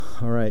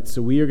All right,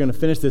 so we are going to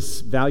finish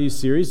this value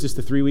series, just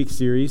a 3-week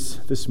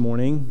series this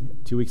morning.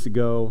 2 weeks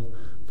ago,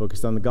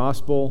 focused on the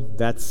gospel.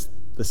 That's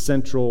the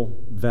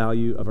central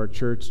value of our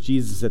church.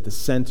 Jesus is at the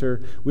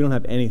center. We don't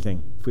have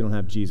anything if we don't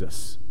have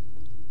Jesus.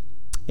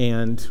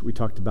 And we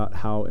talked about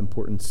how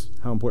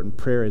important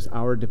prayer is,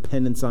 our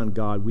dependence on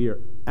God. We are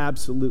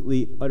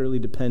absolutely, utterly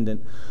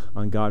dependent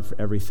on God for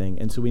everything.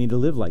 And so we need to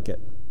live like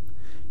it.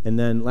 And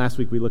then last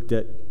week we looked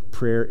at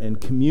prayer and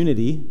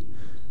community.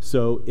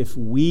 So if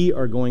we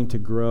are going to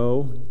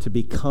grow to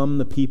become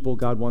the people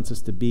God wants us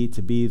to be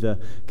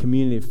the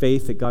community of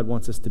faith that God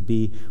wants us to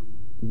be,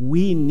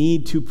 we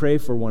need to pray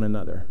for one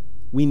another.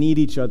 We need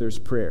each other's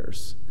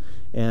prayers.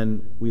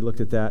 And we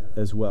looked at that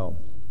as well.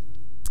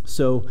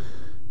 So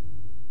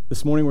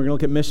this morning we're going to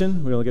look at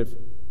mission. We're going to look at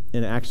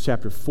in Acts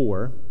chapter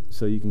 4.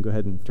 So you can go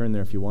ahead and turn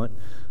there if you want.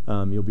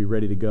 You'll be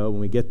ready to go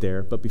when we get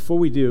there. But before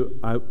we do,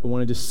 I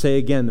want to just say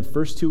again, the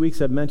first 2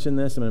 weeks I've mentioned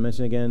this. I'm going to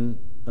mention again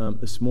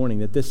this morning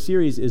that this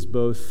series is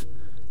both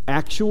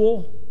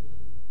actual,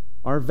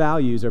 our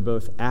values are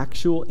both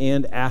actual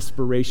and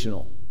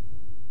aspirational.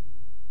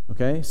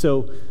 Okay?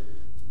 So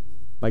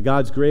by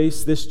God's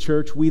grace, this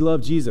church, we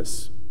love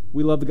Jesus.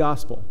 We love the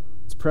gospel.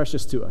 It's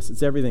precious to us.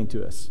 It's everything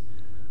to us.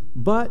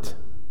 But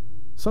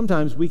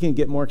sometimes we can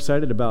get more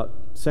excited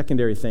about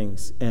secondary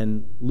things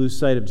and lose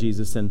sight of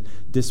Jesus and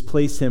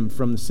displace him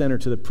from the center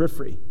to the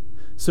periphery.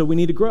 So we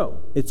need to grow.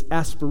 It's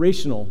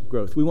aspirational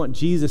growth. We want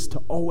Jesus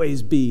to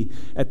always be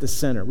at the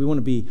center. We want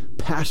to be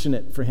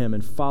passionate for him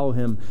and follow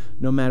him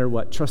no matter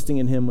what, trusting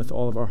in him with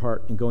all of our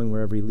heart and going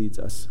wherever he leads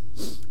us.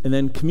 And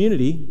then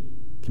community.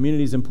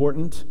 Community is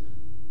important.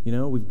 You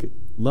know, we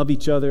love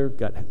each other,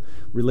 got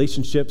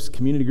relationships,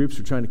 community groups.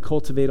 We're trying to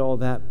cultivate all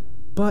that.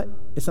 But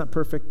it's not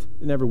perfect.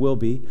 It never will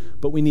be.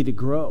 But we need to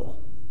grow.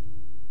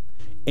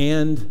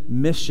 And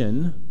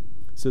mission.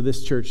 So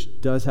this church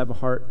does have a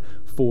heart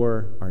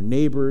for our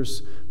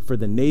neighbors, for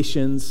the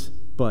nations,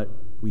 but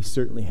we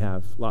certainly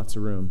have lots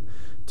of room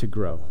to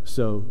grow.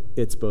 So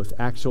it's both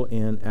actual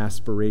and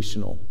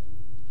aspirational.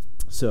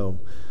 So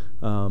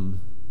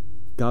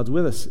God's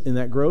with us in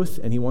that growth,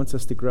 and he wants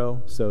us to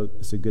grow. So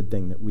it's a good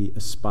thing that we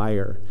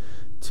aspire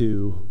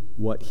to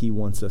what he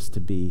wants us to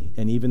be.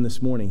 And even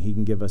this morning, he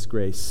can give us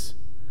grace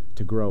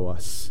to grow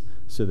us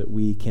so that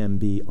we can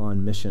be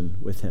on mission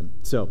with him.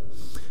 So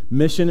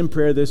mission and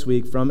prayer this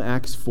week from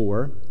Acts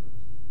 4.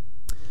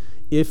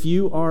 If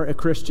you are a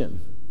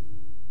Christian,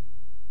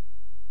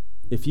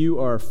 if you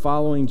are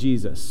following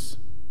Jesus,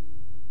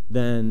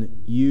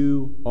 then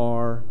you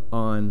are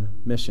on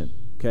mission,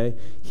 okay?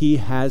 He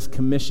has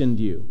commissioned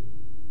you.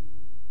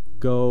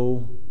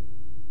 Go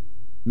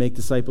make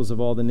disciples of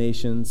all the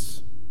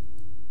nations,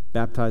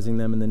 baptizing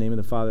them in the name of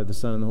the Father, the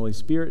Son, and the Holy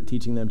Spirit,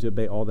 teaching them to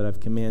obey all that I've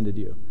commanded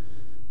you.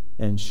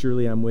 And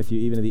surely I'm with you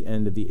even to the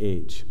end of the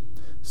age.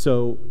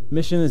 So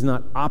mission is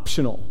not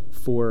optional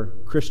for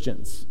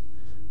Christians.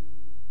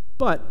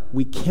 But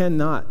we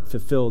cannot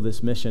fulfill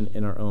this mission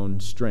in our own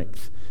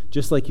strength.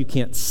 Just like you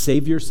can't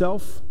save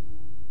yourself,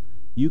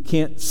 you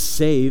can't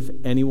save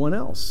anyone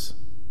else.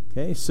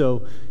 Okay,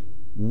 so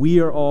we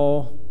are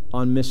all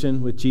on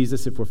mission with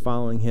Jesus if we're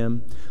following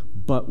him,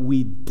 but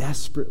we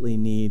desperately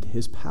need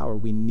his power.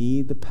 We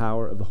need the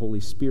power of the Holy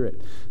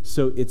Spirit.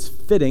 So it's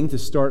fitting to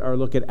start our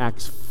look at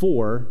Acts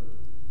 4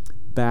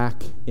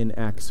 back in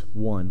Acts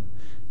 1,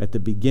 at the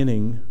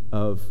beginning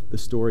of the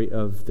story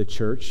of the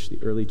church,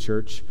 the early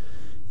church,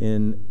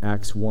 in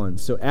Acts 1.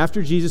 So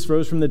after Jesus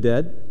rose from the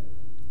dead,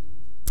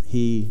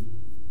 he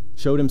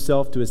showed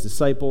himself to his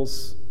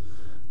disciples,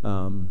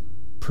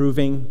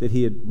 proving that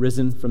he had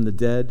risen from the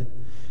dead.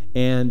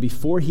 And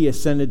before he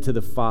ascended to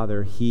the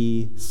Father,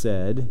 he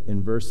said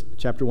in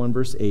chapter 1,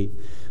 verse 8,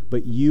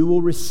 "But you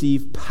will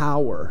receive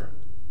power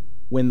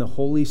when the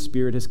Holy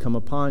Spirit has come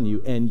upon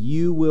you, and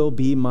you will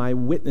be my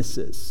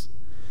witnesses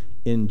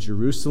in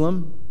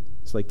Jerusalem,"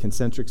 it's like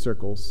concentric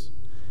circles,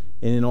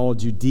 "and in all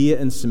Judea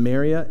and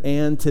Samaria,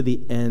 and to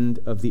the end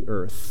of the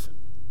earth."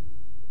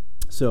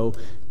 So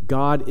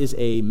God is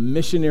a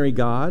missionary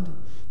God.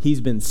 He's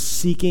been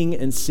seeking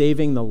and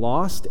saving the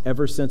lost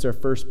ever since our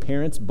first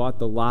parents bought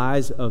the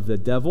lies of the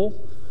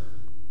devil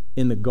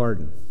in the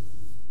garden.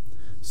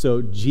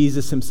 So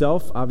Jesus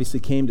himself obviously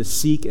came to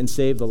seek and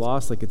save the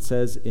lost, like it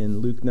says in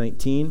Luke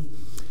 19.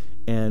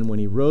 And when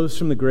he rose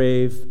from the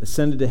grave,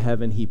 ascended to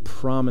heaven, he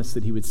promised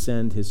that he would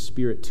send his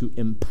Spirit to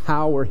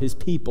empower his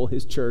people,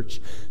 his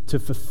church, to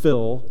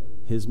fulfill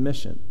his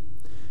mission.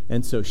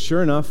 And so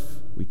sure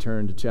enough, we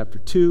turn to chapter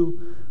 2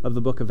 of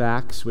the book of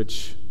Acts,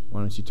 which,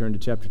 why don't you turn to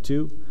chapter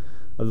 2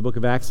 of the book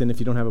of Acts? And if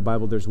you don't have a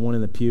Bible, there's one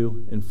in the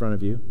pew in front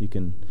of you. You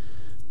can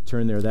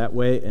turn there that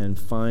way and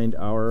find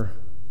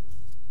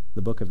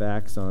the book of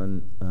Acts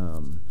on,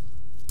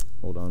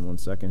 hold on one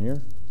second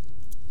here.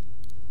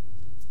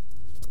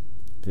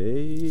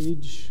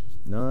 Page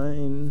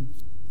 9.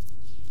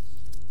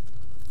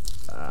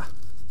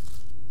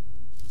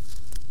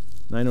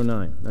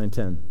 909,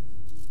 910.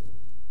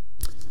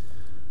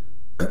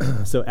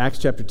 So Acts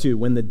chapter 2.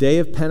 When the day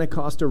of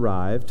Pentecost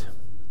arrived,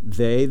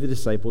 they, the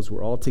disciples,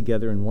 were all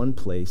together in one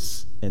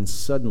place, and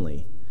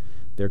suddenly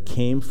there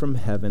came from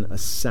heaven a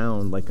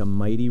sound like a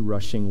mighty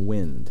rushing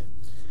wind,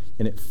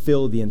 and it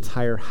filled the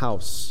entire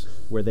house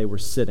where they were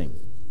sitting.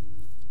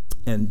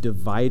 And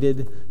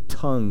divided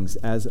tongues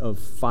as of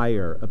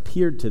fire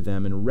appeared to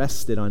them and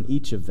rested on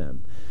each of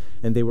them.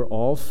 And they were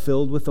all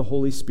filled with the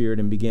Holy Spirit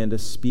and began to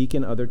speak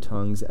in other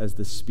tongues as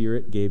the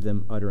Spirit gave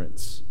them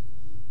utterance.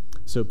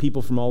 So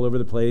people from all over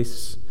the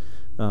place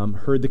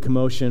heard the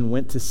commotion,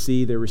 went to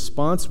see. Their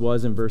response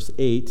was, in verse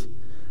 8,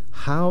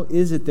 "How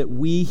is it that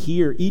we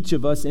hear each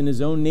of us in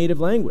his own native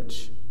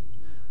language?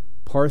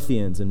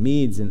 Parthians and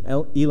Medes and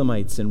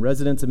Elamites and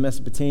residents of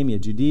Mesopotamia,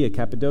 Judea,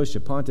 Cappadocia,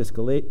 Pontus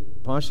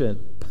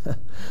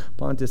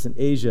and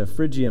Asia,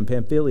 Phrygia and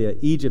Pamphylia,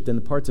 Egypt and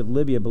the parts of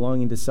Libya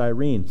belonging to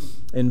Cyrene,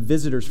 and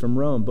visitors from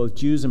Rome, both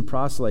Jews and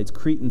proselytes,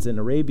 Cretans and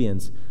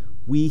Arabians.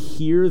 We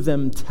hear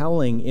them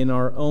telling in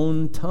our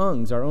own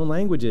tongues, our own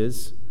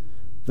languages,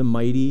 the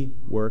mighty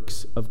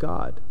works of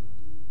God."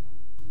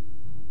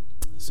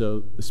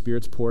 So the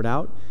Spirit's poured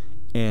out,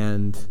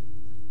 and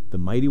the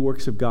mighty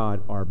works of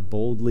God are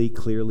boldly,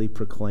 clearly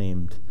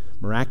proclaimed,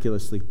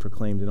 miraculously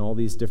proclaimed in all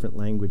these different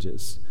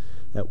languages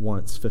at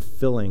once,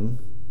 fulfilling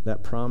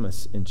that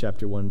promise in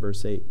chapter 1,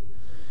 verse 8.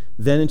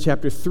 Then in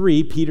chapter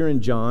 3, Peter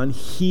and John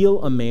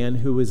heal a man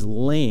who is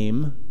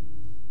lame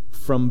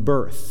from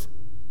birth.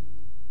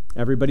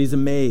 Everybody's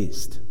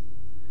amazed.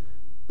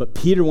 But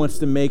Peter wants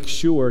to make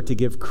sure to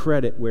give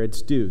credit where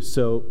it's due.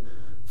 So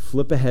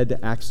flip ahead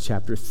to Acts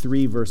chapter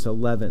 3, verse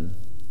 11.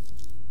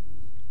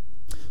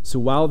 So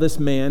while this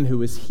man who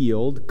was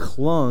healed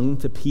clung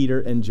to Peter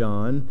and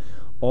John,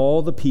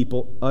 all the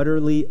people,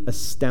 utterly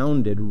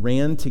astounded,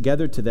 ran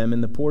together to them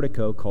in the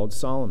portico called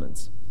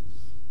Solomon's.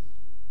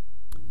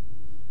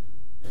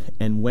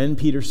 And when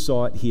Peter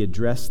saw it, he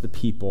addressed the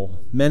people,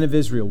 "Men of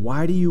Israel,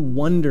 why do you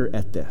wonder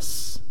at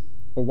this?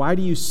 Or why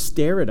do you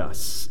stare at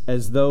us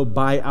as though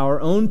by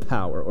our own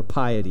power or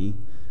piety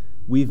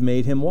we've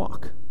made him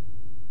walk?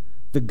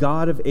 The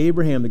God of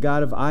Abraham, the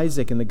God of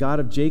Isaac, and the God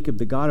of Jacob,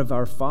 the God of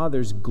our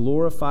fathers,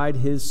 glorified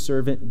his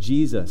servant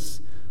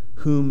Jesus,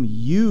 whom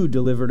you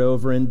delivered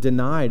over and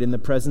denied in the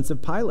presence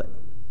of Pilate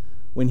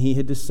when he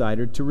had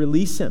decided to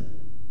release him.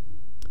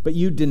 But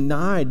you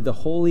denied the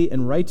holy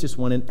and righteous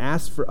one and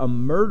asked for a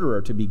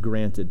murderer to be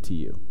granted to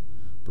you."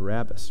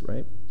 Barabbas,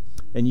 right?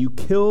 "And you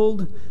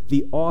killed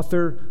the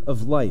author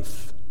of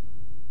life,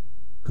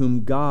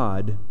 whom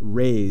God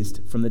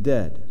raised from the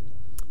dead.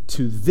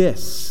 To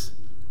this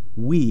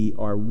we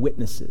are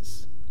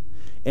witnesses.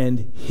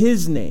 And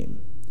his name,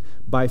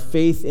 by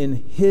faith in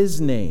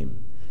his name,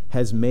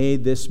 has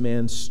made this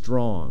man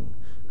strong,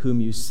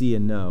 whom you see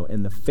and know.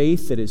 And the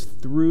faith that is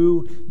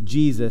through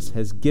Jesus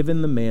has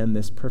given the man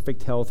this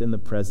perfect health in the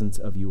presence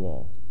of you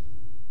all.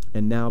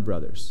 And now,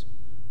 brothers,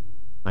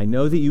 I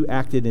know that you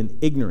acted in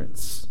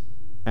ignorance,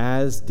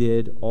 as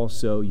did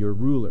also your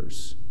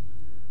rulers.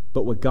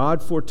 But what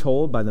God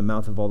foretold by the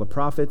mouth of all the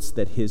prophets,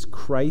 that his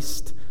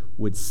Christ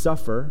would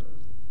suffer,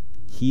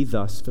 he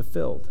thus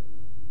fulfilled.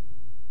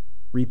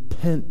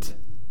 Repent,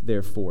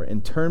 therefore,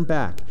 and turn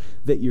back,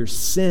 that your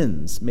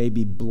sins may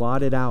be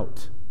blotted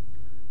out,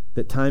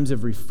 that times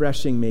of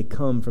refreshing may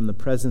come from the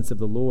presence of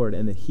the Lord,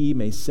 and that he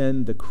may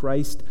send the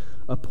Christ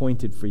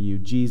appointed for you,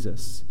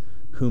 Jesus,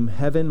 whom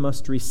heaven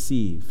must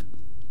receive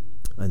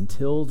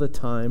until the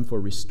time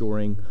for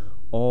restoring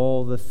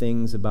all the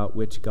things about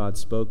which God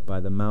spoke by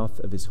the mouth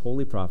of his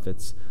holy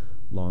prophets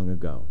long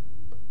ago."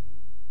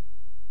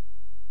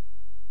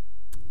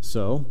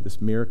 So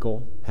this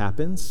miracle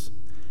happens,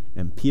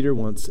 and Peter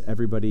wants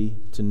everybody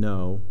to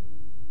know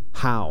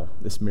how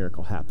this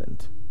miracle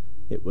happened.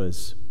 It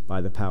was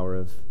by the power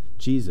of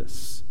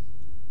Jesus.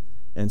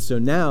 And so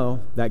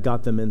now that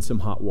got them in some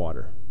hot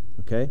water,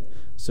 okay?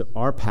 So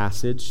our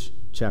passage,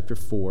 chapter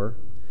 4,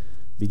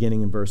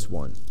 beginning in verse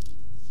 1.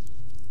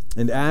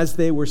 "And as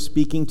they were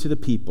speaking to the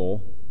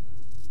people,"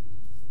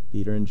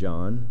 Peter and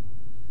John,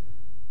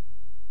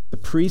 "the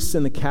priests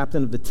and the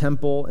captain of the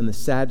temple and the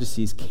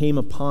Sadducees came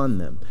upon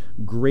them,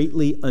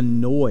 greatly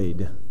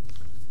annoyed,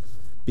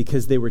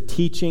 because they were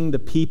teaching the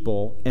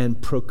people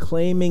and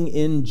proclaiming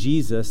in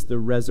Jesus the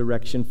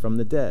resurrection from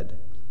the dead.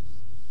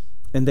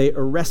 And they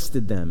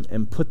arrested them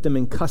and put them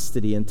in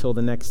custody until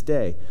the next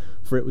day,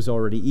 for it was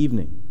already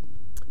evening.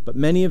 But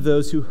many of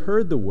those who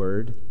heard the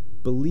word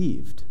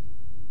believed."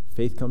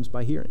 Faith comes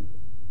by hearing.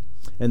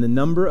 "And the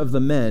number of the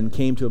men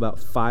came to about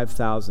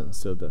 5,000.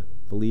 So the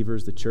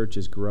believers, the church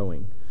is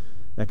growing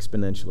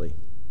exponentially.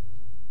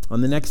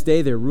 "On the next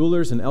day, their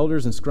rulers and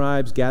elders and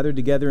scribes gathered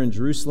together in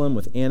Jerusalem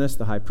with Annas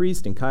the high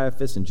priest and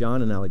Caiaphas and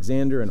John and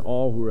Alexander and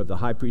all who were of the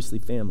high priestly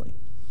family.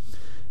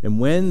 And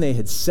when they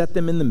had set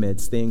them in the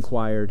midst, they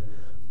inquired,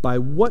 'By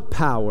what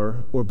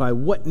power or by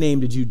what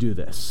name did you do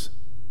this?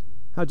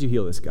 How'd you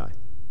heal this guy?'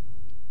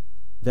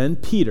 Then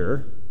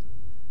Peter,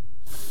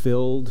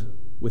 filled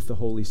with the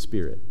Holy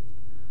Spirit."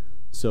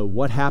 So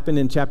what happened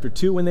in chapter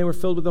 2 when they were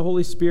filled with the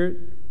Holy Spirit?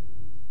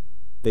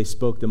 They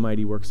spoke the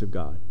mighty works of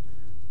God.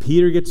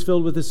 Peter gets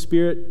filled with the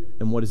Spirit,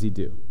 and what does he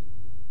do?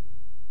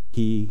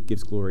 He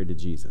gives glory to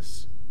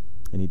Jesus,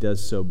 and he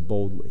does so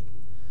boldly.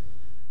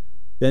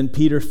 Then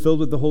Peter, filled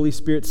with the Holy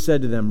Spirit,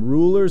 said to them,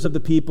 "Rulers of the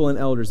people and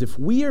elders, if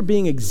we are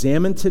being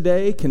examined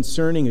today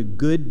concerning a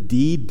good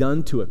deed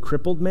done to a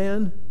crippled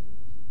man,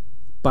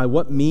 by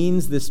what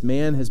means this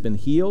man has been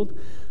healed,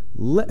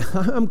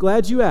 I'm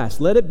glad you asked.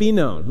 Let it be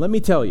known. Let me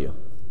tell you.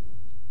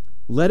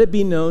 Let it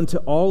be known to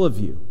all of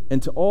you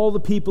and to all the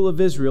people of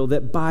Israel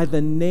that by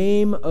the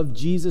name of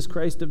Jesus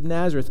Christ of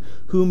Nazareth,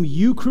 whom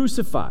you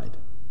crucified,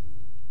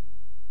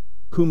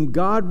 whom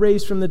God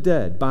raised from the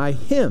dead, by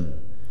him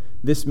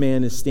this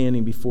man is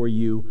standing before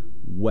you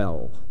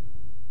well.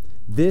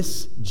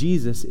 This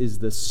Jesus is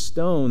the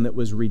stone that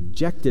was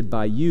rejected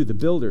by you, the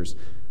builders,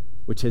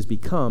 which has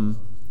become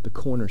the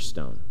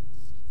cornerstone.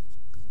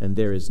 And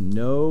there is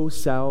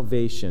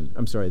salvation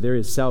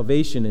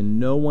in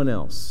no one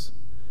else,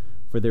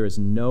 for there is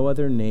no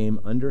other name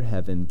under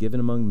heaven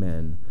given among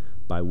men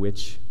by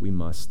which we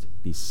must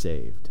be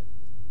saved."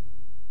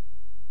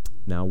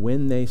 Now,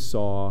 when they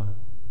saw,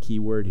 key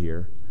word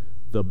here,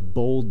 the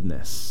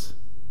boldness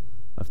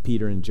of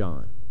Peter and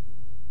John,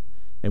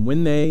 and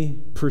when they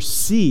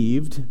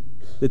perceived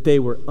that they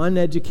were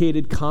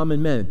uneducated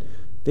common men,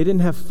 they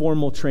didn't have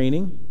formal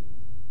training.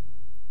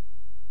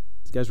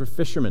 These guys were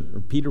fishermen, or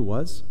Peter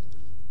was.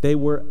 They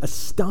were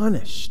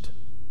astonished,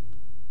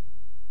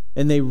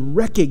 and they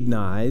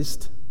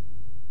recognized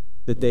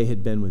that they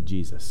had been with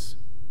Jesus.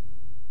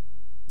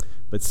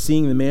 But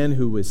seeing the man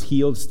who was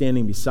healed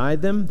standing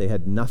beside them, they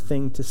had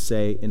nothing to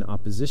say in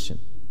opposition.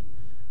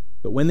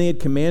 But when they had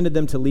commanded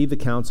them to leave the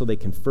council, they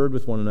conferred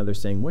with one another,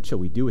 saying, "What shall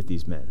we do with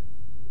these men?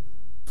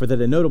 For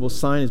that a notable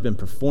sign has been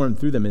performed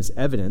through them is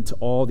evident to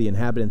all the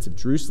inhabitants of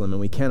Jerusalem,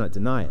 and we cannot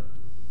deny it.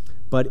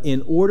 But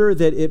in order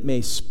that it may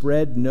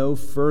spread no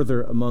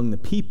further among the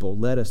people,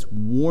 let us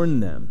warn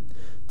them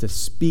to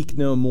speak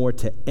no more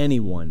to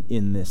anyone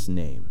in this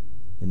name,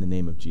 in the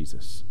name of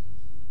Jesus."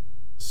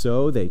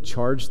 So they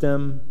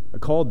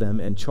called them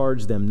and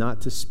charged them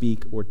not to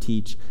speak or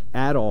teach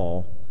at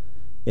all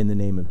in the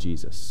name of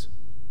Jesus.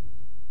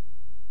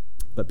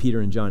 But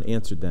Peter and John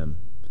answered them,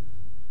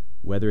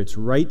 "Whether it's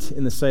right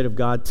in the sight of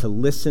God to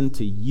listen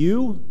to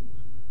you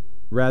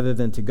rather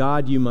than to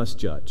God, you must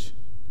judge.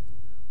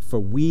 For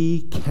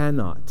we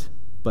cannot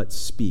but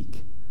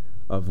speak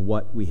of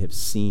what we have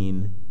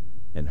seen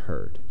and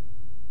heard."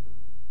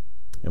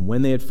 And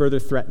when they had further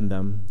threatened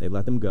them, they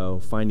let them go,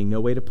 finding no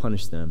way to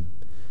punish them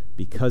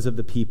because of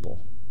the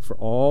people. For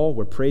all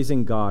were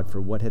praising God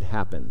for what had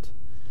happened.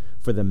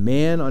 For the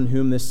man on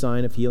whom this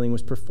sign of healing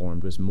was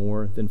performed was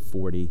more than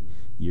 40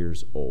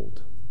 years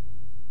old.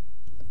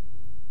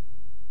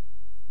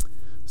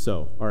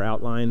 So, our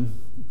outline,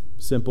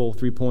 simple,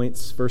 3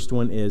 points. First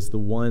one is the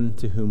one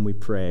to whom we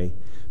pray,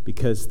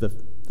 because the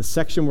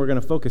section we're going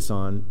to focus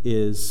on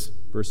is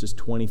verses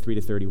 23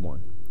 to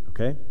 31,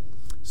 okay?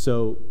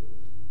 So,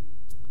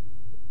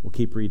 we'll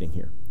keep reading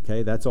here,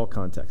 okay? That's all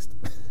context.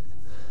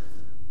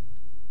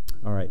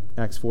 All right,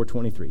 Acts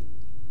 4:23.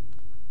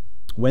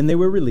 When they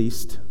were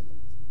released,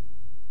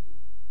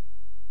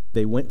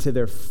 they went to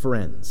their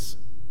friends.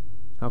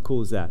 How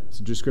cool is that? It's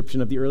a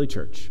description of the early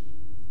church.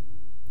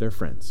 Their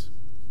friends.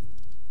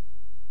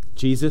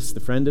 Jesus, the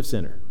friend of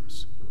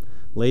sinners,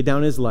 laid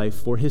down his life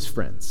for his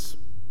friends.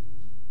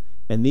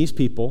 And these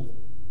people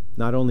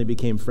not only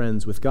became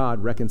friends with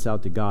God,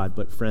 reconciled to God,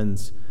 but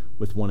friends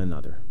with one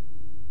another.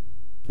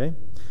 Okay?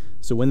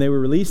 So when they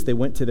were released, they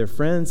went to their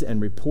friends and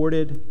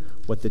reported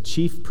what the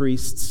chief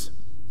priests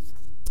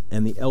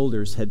and the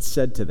elders had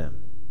said to them.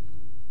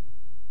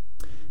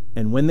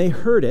 And when they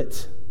heard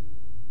it,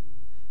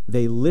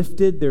 they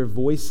lifted their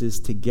voices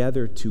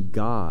together to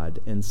God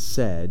and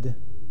said,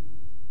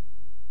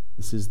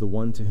 this is the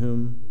one to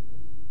whom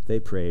they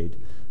prayed,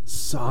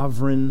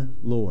 "Sovereign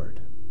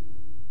Lord,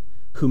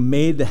 who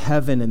made the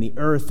heaven and the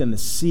earth and the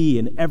sea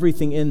and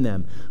everything in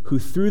them, who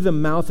through the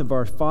mouth of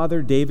our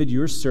father David,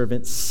 your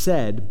servant,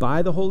 said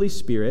by the Holy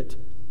Spirit,"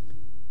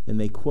 and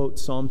they quote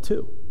Psalm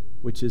 2,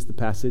 which is the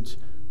passage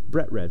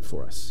Brett read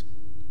for us.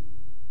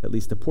 At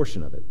least a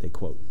portion of it they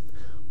quote.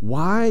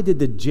 "Why did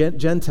the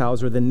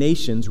Gentiles or the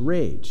nations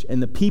rage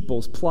and the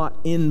peoples plot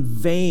in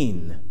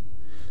vain?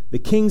 The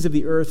kings of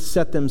the earth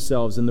set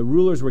themselves, and the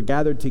rulers were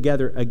gathered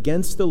together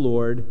against the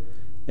Lord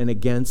and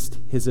against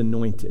his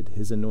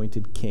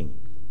anointed king.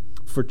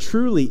 For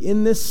truly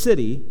in this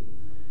city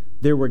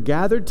there were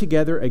gathered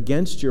together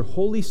against your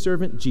holy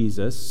servant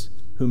Jesus,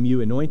 whom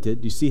you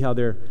anointed." Do you see how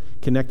they're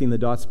connecting the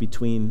dots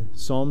between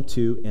Psalm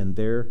 2 and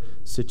their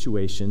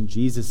situation?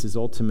 Jesus is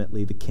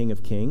ultimately the King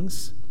of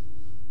Kings,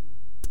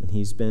 and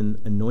he's been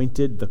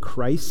anointed the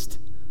Christ.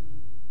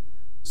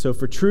 "So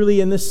for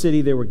truly in this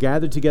city there were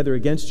gathered together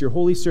against your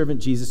holy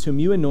servant Jesus, whom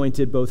you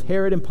anointed, both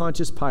Herod and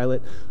Pontius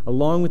Pilate,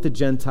 along with the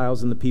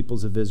Gentiles and the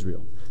peoples of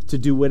Israel, to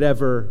do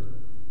whatever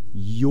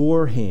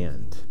your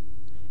hand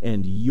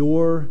and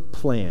your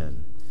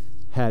plan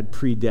had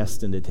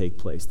predestined to take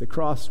place." The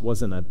cross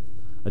wasn't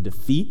a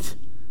defeat.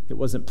 It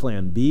wasn't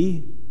plan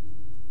B.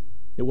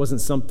 It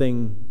wasn't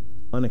something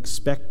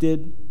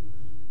unexpected.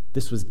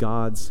 This was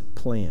God's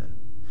plan.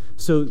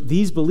 So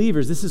these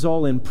believers, this is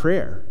all in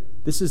prayer.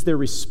 This is their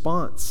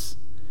response.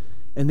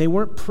 And they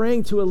weren't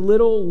praying to a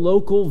little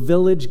local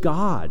village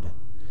God.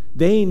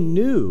 They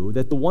knew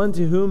that the one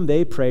to whom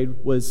they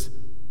prayed was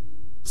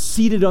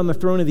seated on the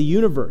throne of the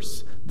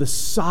universe, the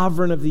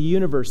sovereign of the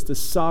universe, the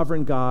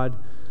sovereign God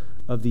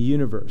of the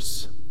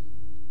universe,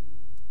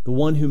 the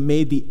one who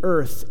made the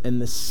earth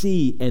and the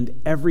sea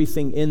and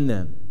everything in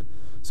them.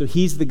 So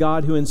he's the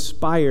God who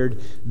inspired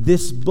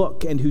this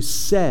book and who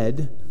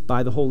said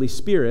by the Holy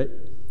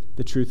Spirit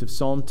the truth of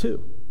Psalm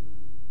 2.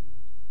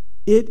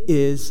 It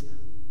is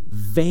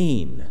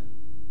vain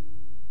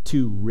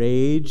to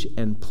rage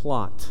and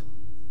plot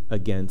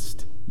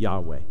against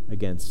Yahweh,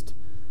 against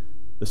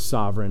the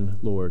sovereign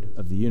Lord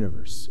of the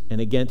universe,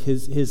 and against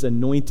his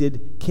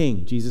anointed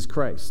King, Jesus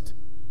Christ.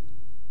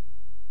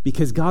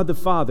 Because God the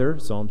Father,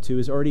 Psalm 2,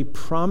 has already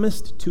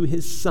promised to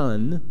his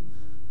Son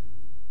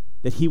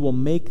that he will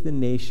make the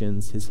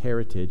nations his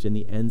heritage and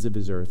the ends of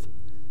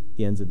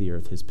the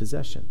earth his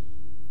possession.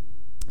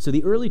 So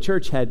the early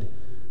church had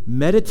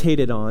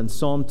meditated on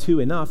Psalm 2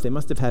 enough. They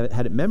must have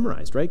had it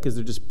memorized, right? Because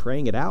they're just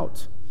praying it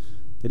out.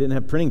 They didn't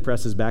have printing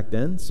presses back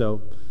then,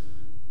 so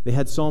they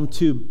had Psalm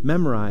 2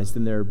 memorized,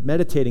 and they're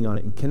meditating on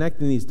it and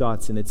connecting these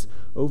dots, and it's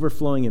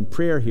overflowing in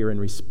prayer here in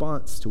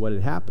response to what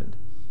had happened.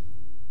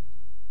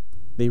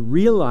 They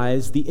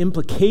realized the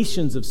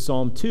implications of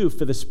Psalm 2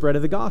 for the spread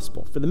of the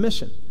gospel, for the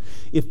mission.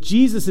 If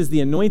Jesus is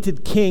the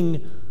anointed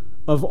king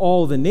of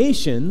all the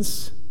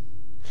nations,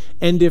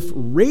 and if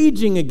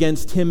raging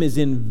against him is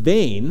in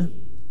vain,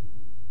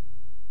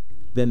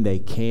 then they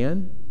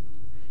can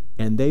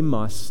and they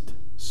must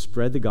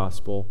spread the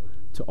gospel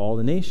to all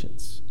the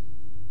nations.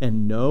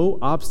 And no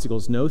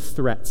obstacles, no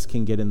threats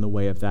can get in the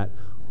way of that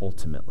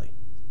ultimately.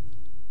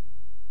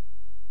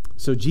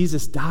 So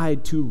Jesus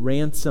died to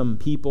ransom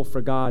people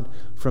for God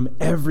from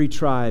every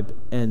tribe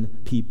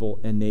and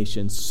people and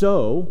nation.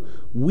 So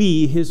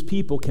we, his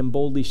people, can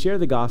boldly share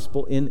the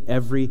gospel in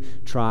every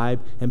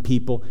tribe and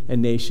people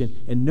and nation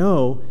and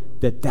know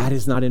that that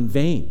is not in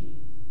vain.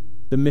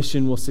 The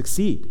mission will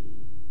succeed.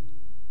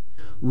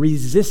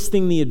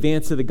 Resisting the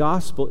advance of the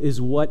gospel is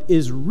what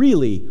is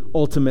really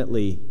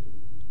ultimately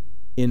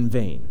in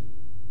vain.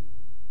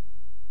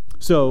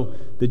 So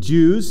the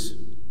Jews,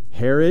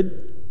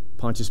 Herod,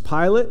 Pontius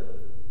Pilate,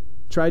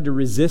 tried to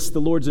resist the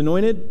Lord's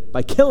anointed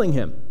by killing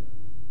him.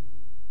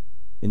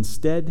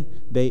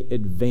 Instead, they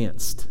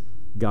advanced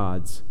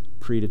God's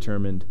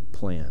predetermined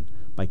plan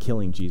by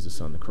killing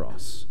Jesus on the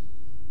cross.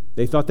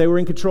 They thought they were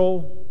in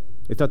control.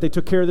 They thought they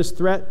took care of this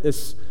threat,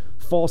 this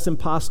false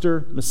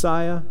imposter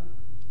Messiah.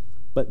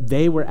 But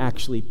they were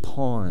actually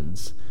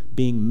pawns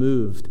being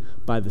moved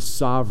by the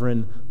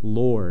sovereign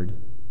Lord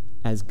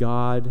as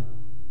God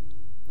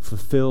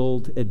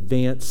fulfilled,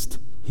 advanced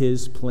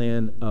his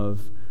plan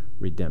of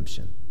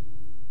redemption.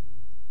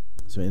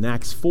 So in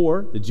Acts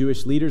 4, the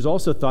Jewish leaders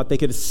also thought they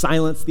could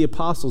silence the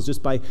apostles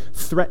just by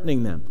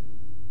threatening them.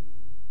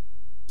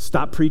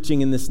 Stop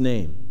preaching in this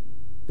name.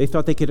 They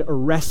thought they could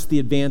arrest the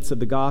advance of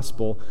the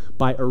gospel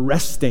by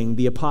arresting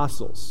the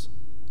apostles.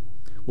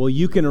 Well,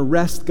 you can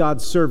arrest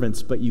God's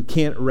servants, but you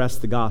can't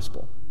arrest the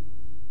gospel.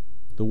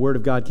 The word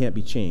of God can't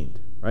be chained,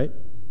 right?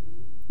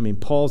 I mean,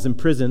 Paul's in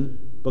prison,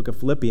 book of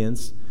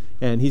Philippians,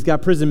 and he's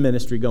got prison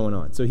ministry going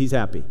on, so he's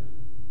happy.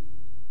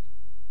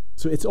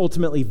 So it's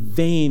ultimately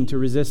vain to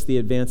resist the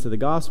advance of the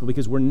gospel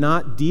because we're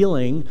not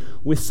dealing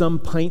with some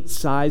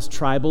pint-sized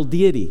tribal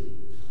deity.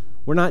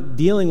 We're not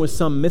dealing with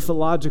some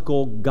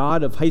mythological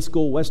god of high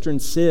school Western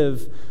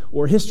Civ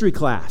or history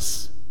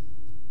class.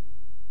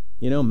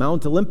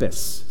 Mount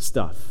Olympus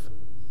stuff.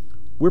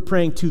 We're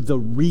praying to the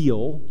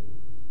real,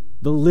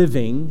 the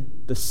living,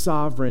 the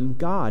sovereign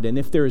God. And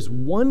if there is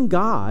one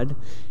God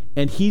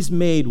and he's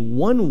made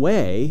one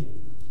way,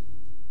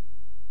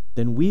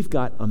 then we've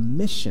got a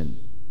mission.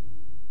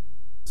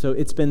 So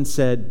it's been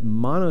said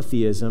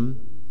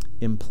monotheism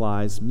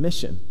implies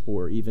mission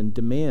or even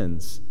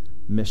demands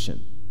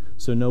mission.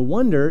 So no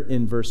wonder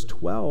in verse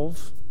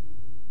 12,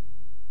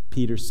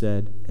 Peter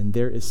said, "And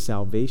there is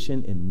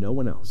salvation in no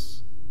one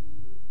else.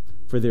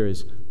 For there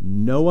is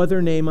no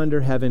other name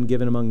under heaven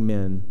given among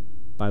men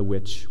by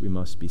which we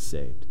must be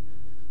saved."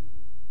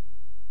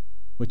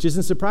 Which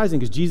isn't surprising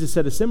because Jesus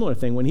said a similar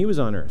thing when he was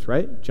on earth,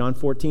 right? John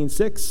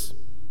 14:6,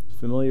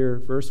 familiar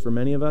verse for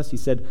many of us. He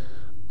said,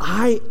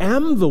 "I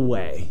am the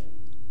way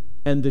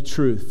and the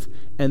truth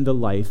and the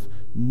life.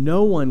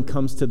 No one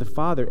comes to the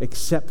Father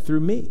except through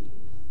me."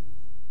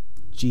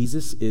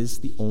 Jesus is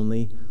the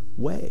only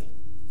way.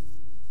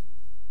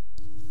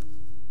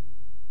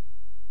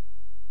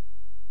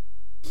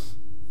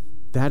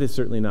 That is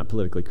certainly not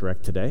politically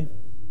correct today.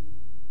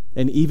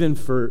 And even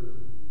for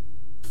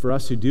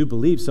us who do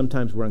believe,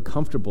 sometimes we're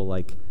uncomfortable,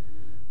 like,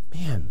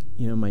 man,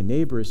 my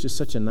neighbor is just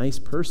such a nice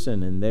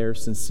person and they're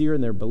sincere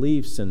in their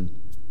beliefs.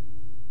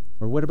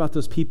 Or what about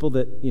those people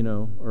that,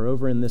 are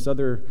over in this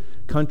other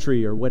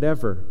country or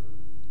whatever?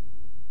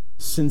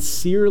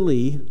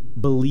 Sincerely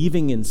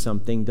believing in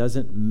something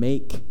doesn't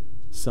make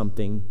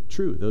something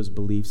true, those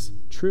beliefs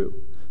true.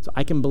 So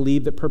I can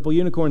believe that purple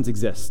unicorns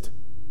exist,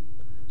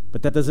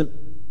 but that doesn't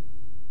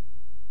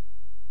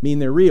mean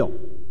they're real.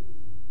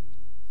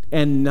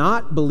 And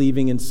not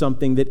believing in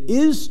something that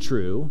is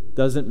true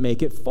doesn't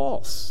make it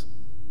false.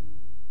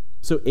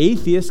 So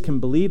atheists can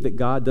believe that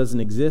God doesn't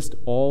exist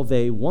all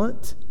they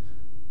want,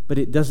 but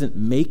it doesn't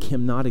make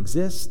him not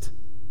exist.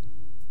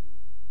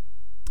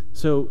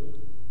 So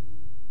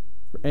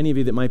for any of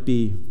you that might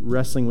be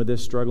wrestling with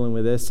this, struggling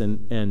with this,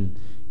 and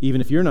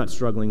even if you're not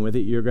struggling with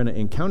it, you're going to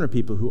encounter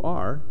people who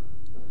are.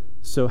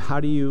 So how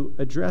do you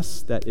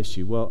address that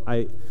issue? Well,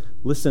 I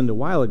listened a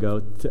while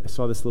ago, I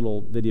saw this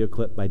little video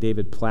clip by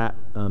David Platt.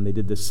 They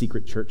did this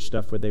secret church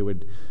stuff where they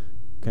would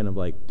kind of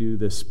like do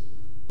this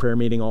prayer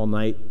meeting all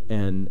night,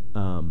 and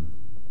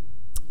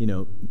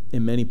in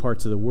many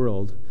parts of the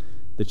world,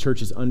 the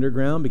church is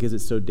underground because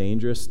it's so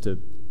dangerous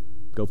to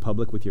go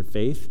public with your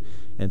faith,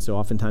 and so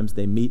oftentimes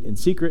they meet in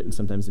secret, and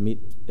sometimes they meet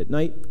at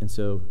night, and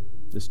so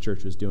this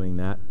church was doing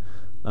that.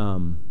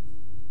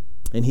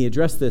 And he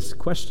addressed this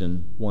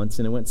question once,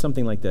 and it went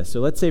something like this. So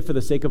let's say for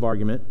the sake of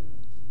argument,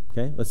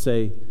 okay, let's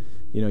say,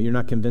 you're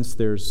not convinced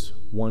there's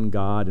one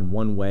God and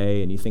one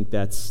way, and you think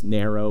that's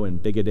narrow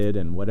and bigoted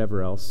and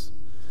whatever else.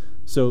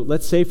 So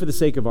let's say for the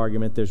sake of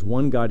argument, there's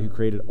one God who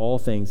created all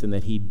things and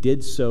that he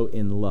did so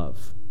in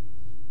love.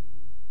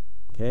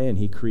 Okay, and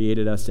he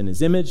created us in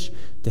his image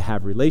to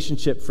have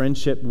relationship,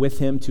 friendship with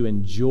him, to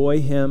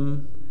enjoy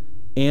him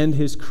and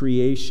his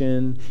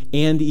creation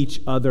and each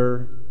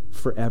other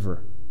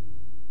forever.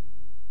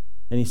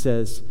 And he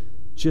says,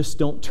 just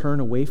don't turn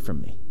away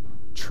from me.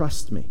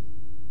 Trust me.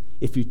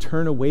 If you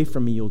turn away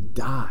from me, you'll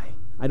die.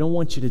 I don't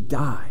want you to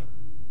die.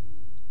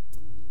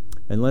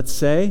 And let's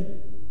say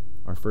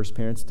our first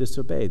parents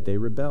disobeyed. They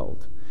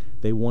rebelled.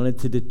 They wanted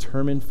to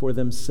determine for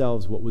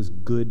themselves what was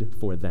good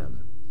for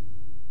them.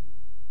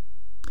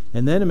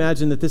 And then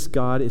imagine that this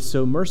God is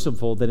so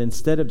merciful that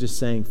instead of just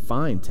saying,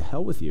 fine, to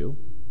hell with you,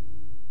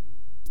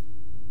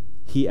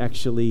 he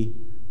actually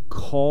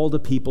called a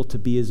people to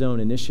be his own,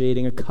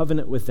 initiating a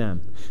covenant with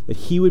them, that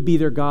he would be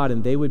their God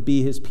and they would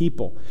be his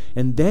people,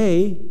 and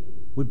they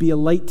would be a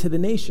light to the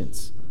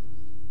nations.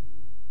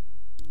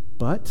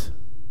 But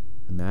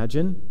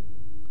imagine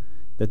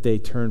that they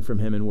turned from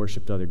him and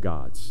worshiped other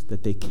gods,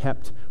 that they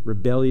kept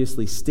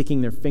rebelliously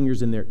sticking their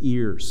fingers in their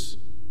ears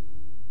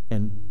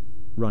and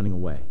running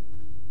away.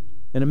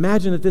 And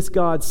imagine that this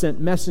God sent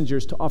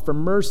messengers to offer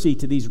mercy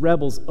to these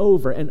rebels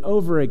over and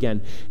over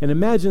again. And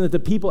imagine that the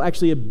people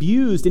actually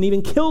abused and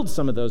even killed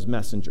some of those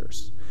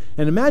messengers.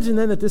 And imagine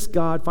then that this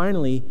God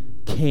finally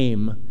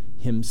came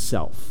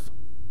himself.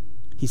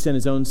 He sent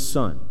his own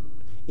son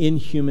in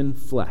human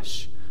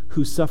flesh,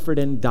 who suffered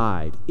and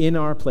died in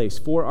our place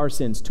for our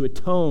sins, to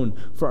atone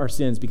for our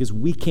sins, because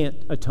we can't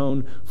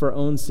atone for our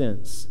own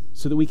sins,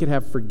 so that we could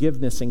have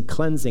forgiveness and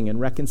cleansing and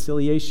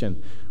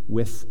reconciliation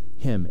with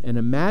him. And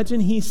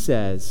imagine he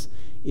says,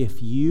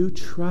 if you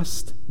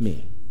trust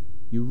me,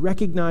 you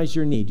recognize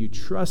your need, you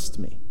trust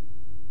me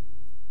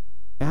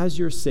as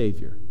your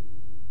Savior,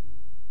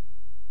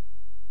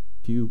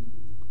 if you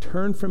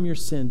turn from your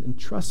sin and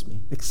trust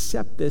me,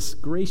 accept this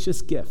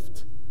gracious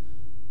gift,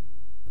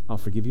 I'll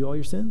forgive you all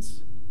your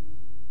sins,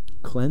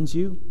 cleanse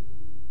you,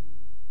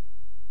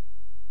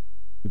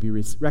 you'll be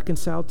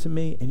reconciled to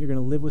me, and you're going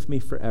to live with me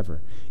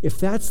forever. If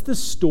that's the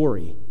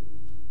story,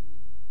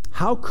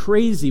 how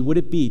crazy would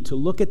it be to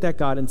look at that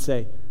God and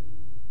say,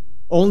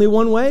 only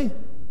one way?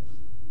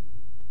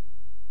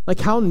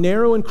 Like, how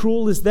narrow and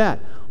cruel is that?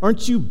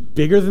 Aren't you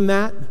bigger than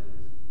that?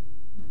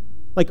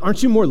 Like,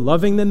 aren't you more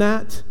loving than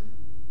that?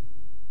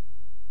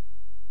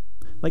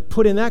 Like,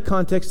 put in that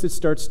context, it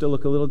starts to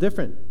look a little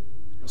different.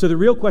 So the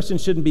real question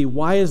shouldn't be,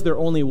 why is there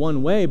only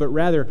one way? But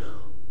rather,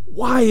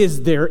 why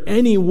is there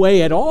any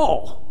way at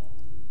all?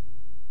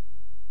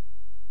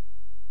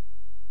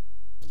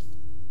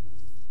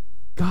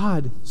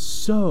 God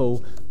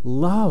so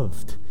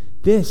loved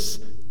this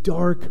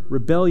dark,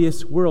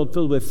 rebellious world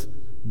filled with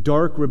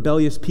dark,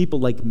 rebellious people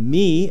like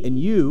me and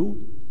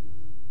you,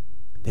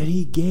 that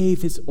he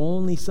gave his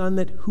only son,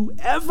 that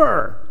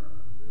whoever,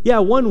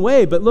 one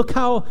way, but look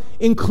how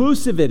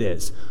inclusive it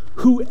is.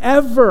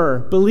 Whoever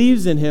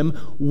believes in him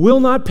will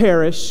not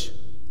perish,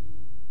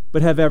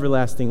 but have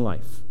everlasting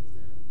life.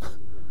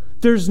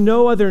 There's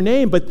no other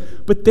name,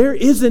 but there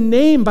is a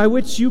name by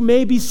which you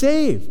may be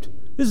saved.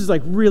 This is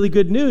like really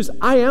good news.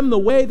 I am the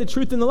way, the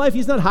truth, and the life.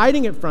 He's not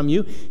hiding it from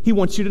you. He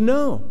wants you to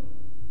know.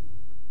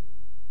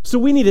 So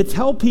we need to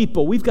tell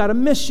people we've got a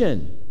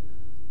mission.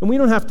 And we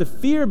don't have to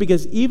fear,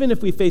 because even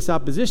if we face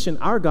opposition,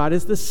 our God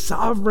is the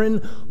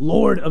sovereign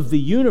Lord of the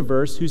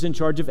universe who's in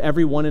charge of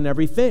everyone and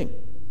everything.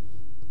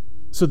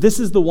 So this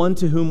is the one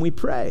to whom we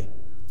pray.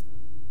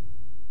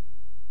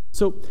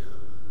 So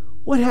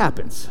what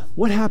happens?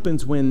 What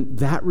happens when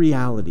that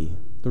reality,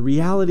 the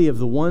reality of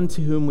the one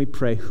to whom we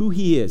pray, who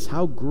he is,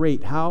 how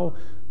great, how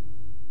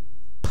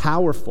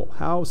powerful,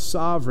 how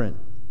sovereign,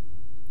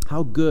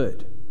 how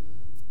good,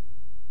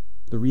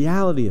 the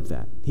reality of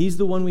that, he's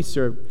the one we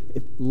serve,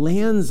 it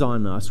lands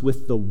on us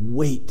with the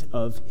weight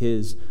of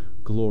his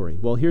glory.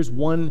 Well, here's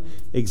one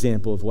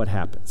example of what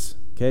happens.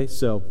 Okay,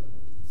 so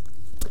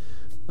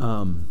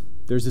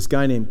there's this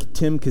guy named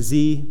Tim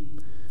Kazee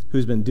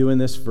who's been doing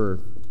this for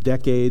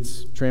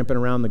decades, tramping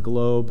around the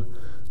globe,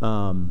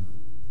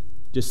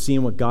 just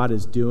seeing what God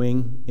is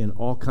doing in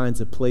all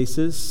kinds of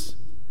places,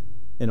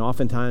 and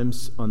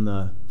oftentimes on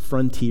the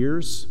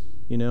frontiers,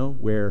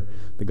 where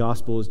the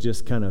gospel is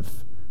just kind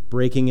of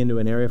breaking into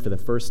an area for the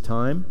first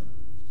time.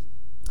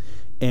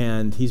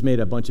 And he's made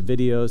a bunch of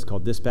videos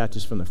called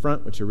Dispatches from the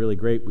Front, which are really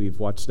great. We've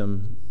watched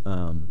them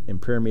in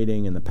prayer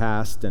meeting in the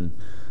past and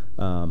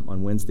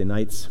on Wednesday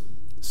nights.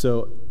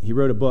 So he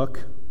wrote a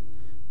book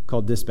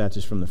called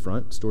Dispatches from the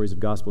Front, Stories of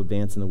Gospel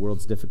Advance in the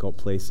World's Difficult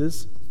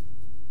Places.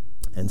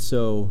 And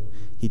so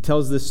he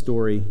tells this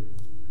story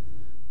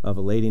of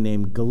a lady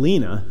named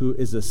Galena, who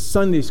is a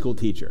Sunday school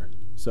teacher.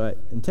 So I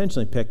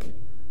intentionally pick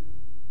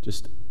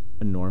just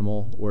a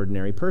normal,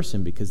 ordinary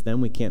person, because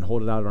then we can't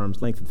hold it out at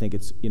arm's length and think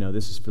it's,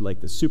 this is for like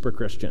the super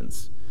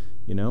Christians,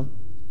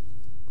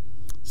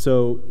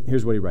 So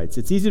here's what he writes.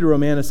 It's easy to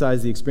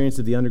romanticize the experience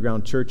of the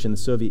underground church in the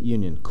Soviet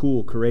Union.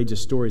 Cool,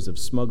 courageous stories of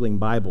smuggling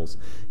Bibles,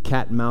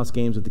 cat and mouse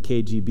games with the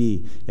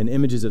KGB, and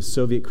images of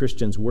Soviet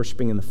Christians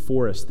worshiping in the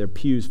forest, their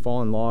pews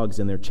fallen logs,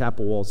 and their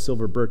chapel walls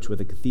silver birch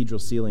with a cathedral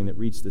ceiling that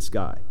reached the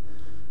sky.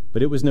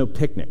 But it was no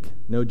picnic,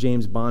 no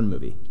James Bond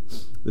movie.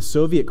 The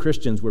Soviet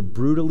Christians were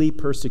brutally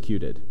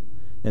persecuted,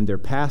 and their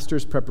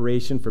pastors'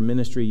 preparation for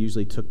ministry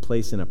usually took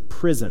place in a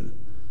prison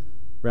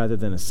rather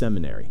than a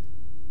seminary.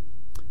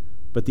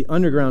 But the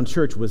underground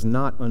church was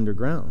not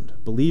underground.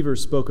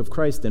 Believers spoke of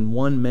Christ and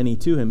won many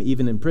to him,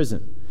 even in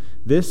prison.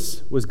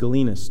 This was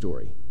Galena's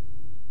story.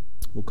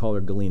 We'll call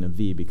her Galena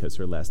V because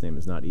her last name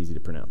is not easy to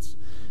pronounce.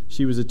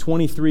 She was a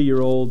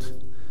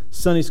 23-year-old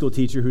Sunday school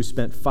teacher who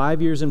spent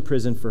 5 years in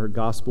prison for her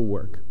gospel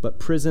work. But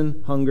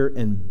prison, hunger,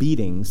 and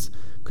beatings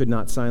could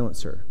not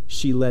silence her.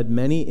 She led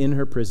many in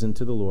her prison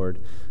to the Lord,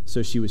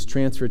 so she was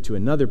transferred to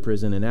another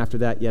prison, and after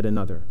that, yet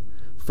another.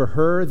 For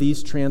her,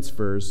 these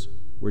transfers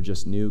were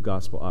just new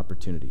gospel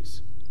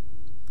opportunities.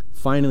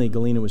 Finally,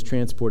 Galena was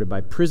transported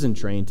by prison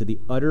train to the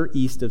utter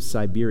east of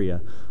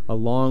Siberia,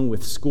 along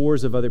with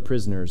scores of other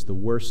prisoners, the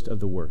worst of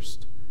the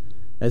worst.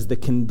 As the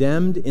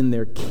condemned in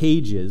their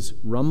cages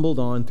rumbled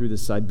on through the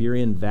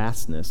Siberian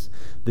vastness,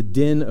 the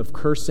din of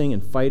cursing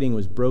and fighting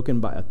was broken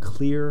by a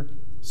clear,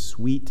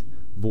 sweet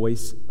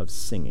voice of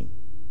singing.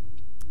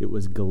 It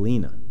was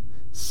Galena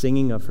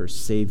singing of her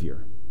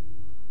Savior.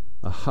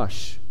 A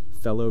hush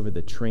fell over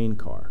the train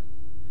car.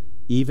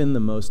 Even the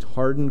most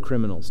hardened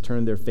criminals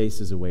turned their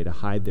faces away to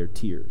hide their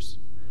tears.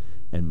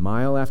 And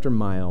mile after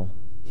mile,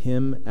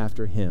 hymn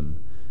after hymn,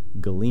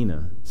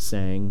 Galena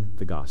sang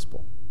the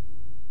gospel.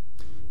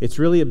 It's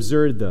really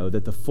absurd, though,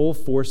 that the full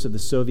force of the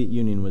Soviet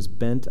Union was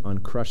bent on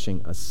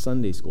crushing a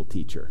Sunday school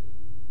teacher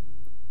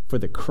for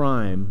the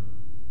crime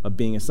of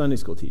being a Sunday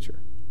school teacher.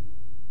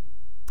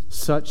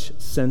 Such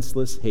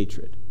senseless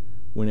hatred,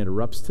 when it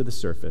erupts to the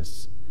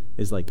surface,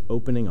 is like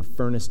opening a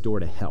furnace door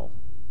to hell.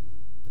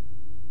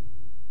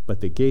 But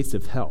the gates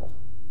of hell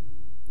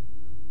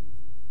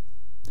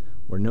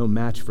were no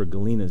match for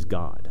Galena's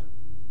God.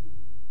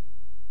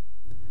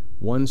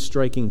 One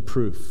striking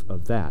proof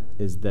of that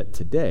is that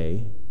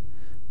today,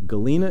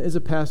 Galena is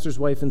a pastor's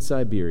wife in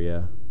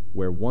Siberia,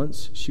 where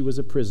once she was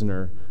a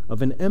prisoner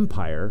of an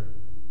empire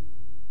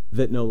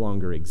that no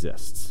longer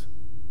exists.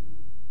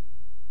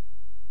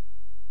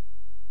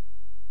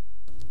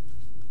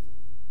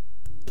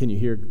 Can you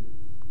hear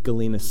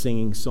Galena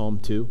singing Psalm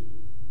 2?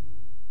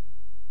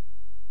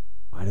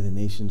 Why do the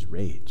nations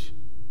rage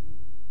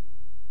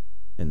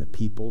and the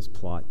peoples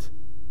plot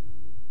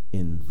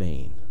in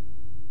vain?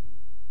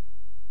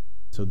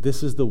 So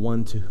this is the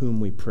one to whom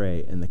we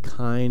pray, and the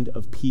kind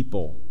of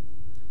people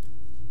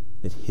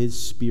that his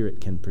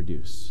Spirit can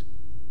produce.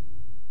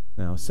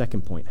 Now,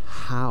 second point,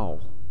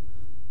 how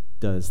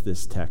does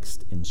this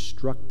text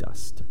instruct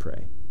us to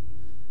pray?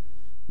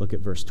 Look at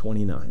verse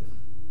 29.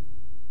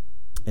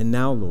 And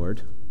now,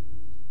 Lord,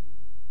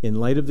 in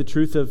light of the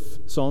truth of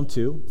Psalm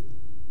 2,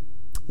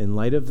 in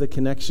light of the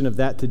connection of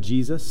that to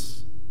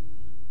Jesus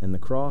and the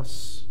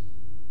cross,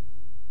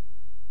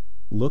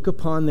 look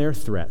upon their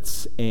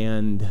threats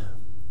and...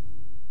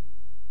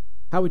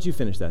 How would you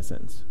finish that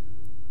sentence?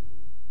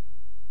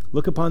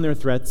 Look upon their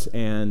threats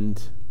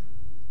and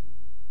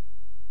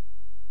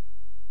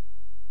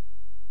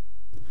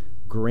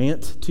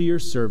grant to your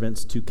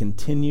servants to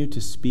continue to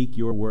speak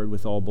your word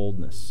with all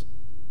boldness,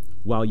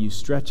 while you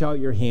stretch out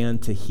your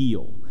hand to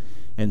heal,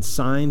 and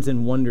signs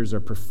and wonders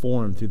are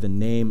performed through the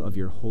name of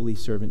your holy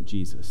servant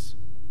Jesus.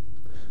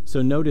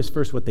 So notice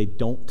first what they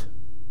don't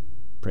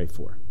pray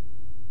for.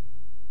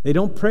 They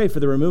don't pray for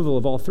the removal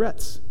of all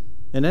threats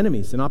and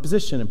enemies and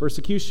opposition and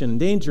persecution and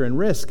danger and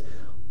risk.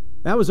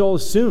 That was all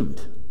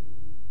assumed.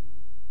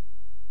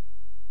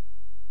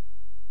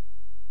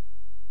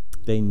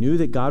 They knew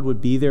that God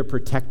would be their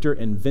protector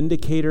and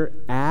vindicator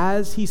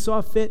as he saw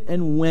fit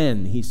and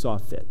when he saw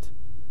fit.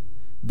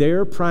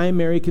 Their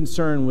primary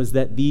concern was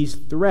that these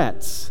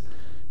threats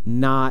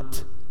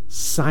not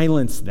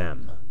silence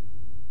them.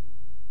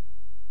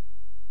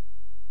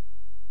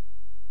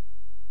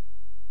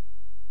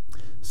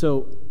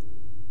 So,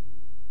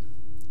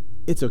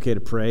 it's okay to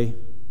pray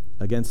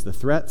against the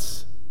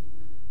threats.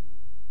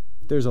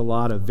 There's a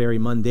lot of very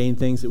mundane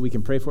things that we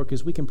can pray for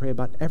because we can pray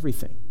about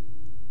everything.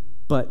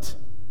 But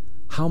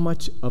how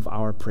much of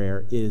our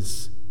prayer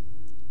is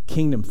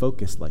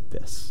kingdom-focused like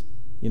this?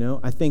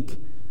 I think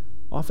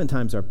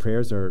oftentimes our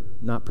prayers are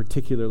not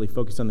particularly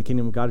focused on the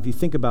kingdom of God. If you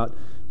think about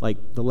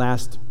like the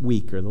last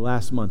week or the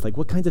last month, like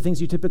what kinds of things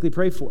do you typically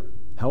pray for?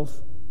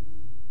 Health,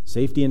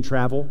 safety in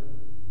travel,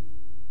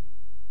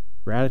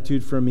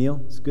 gratitude for a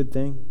meal, it's a good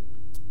thing.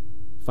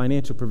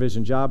 Financial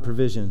provision, job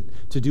provision,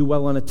 to do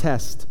well on a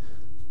test.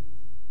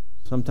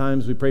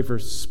 Sometimes we pray for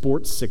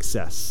sports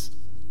success.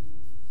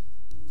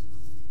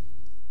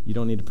 You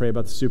don't need to pray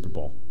about the Super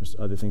Bowl. There's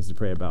other things to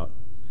pray about.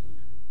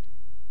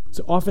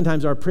 So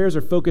oftentimes our prayers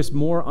are focused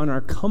more on our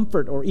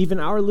comfort or even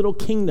our little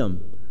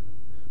kingdom.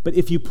 But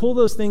if you pull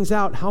those things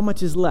out, how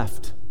much is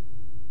left?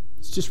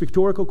 It's just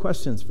rhetorical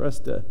questions for us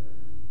to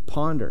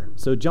ponder.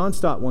 So John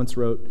Stott once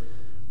wrote,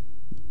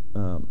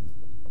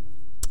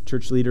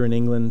 church leader in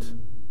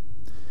England,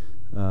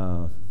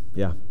 wrote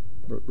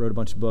a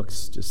bunch of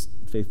books, just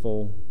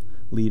faithful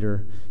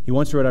leader. He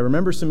once wrote, I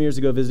remember some years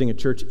ago visiting a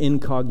church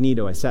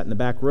incognito. I sat in the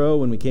back row.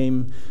 When we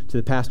came to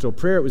the pastoral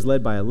prayer, it was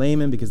led by a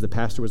layman because the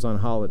pastor was on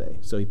holiday.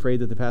 So he prayed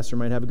that the pastor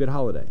might have a good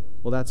holiday.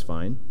 Well, that's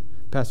fine.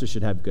 Pastors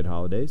should have good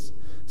holidays.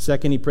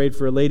 Second, he prayed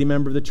for a lady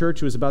member of the church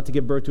who was about to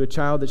give birth to a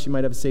child that she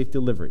might have a safe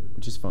delivery,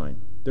 which is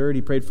fine. Third,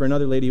 he prayed for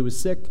another lady who was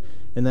sick,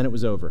 and then it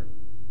was over.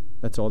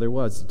 That's all there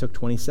was. It took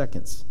 20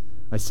 seconds.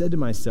 I said to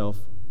myself,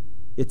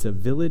 it's a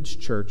village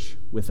church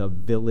with a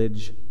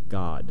village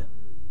God.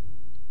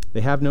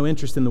 They have no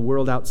interest in the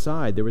world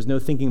outside. There was no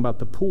thinking about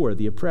the poor,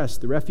 the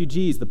oppressed, the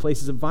refugees, the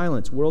places of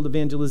violence, world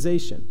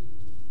evangelization.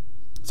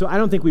 So I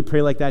don't think we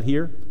pray like that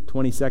here,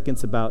 20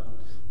 seconds about,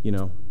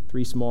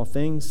 3 small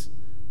things.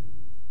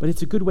 But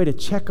it's a good way to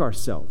check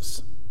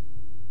ourselves.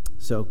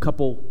 So a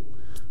couple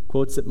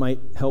quotes that might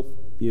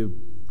help you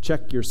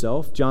check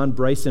yourself. John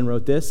Bryson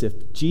wrote this,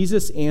 if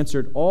Jesus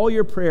answered all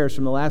your prayers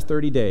from the last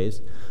 30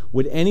 days,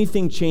 would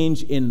anything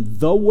change in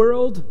the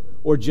world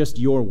or just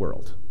your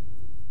world?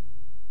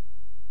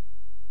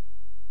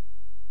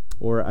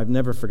 Or I've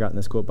never forgotten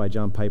this quote by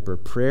John Piper,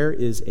 prayer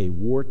is a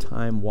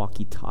wartime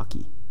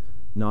walkie-talkie,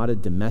 not a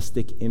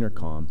domestic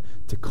intercom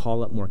to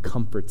call up more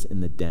comforts in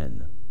the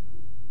den.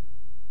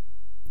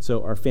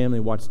 So our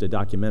family watched a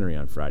documentary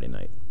on Friday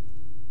night.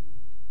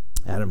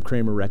 Adam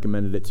Kramer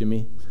recommended it to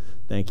me.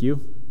 Thank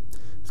you.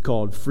 It's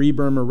called Free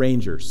Burma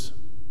Rangers.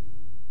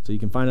 So you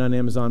can find it on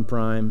Amazon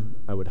Prime.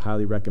 I would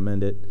highly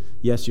recommend it.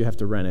 Yes, you have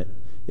to rent it.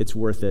 It's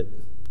worth it.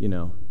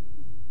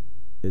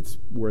 It's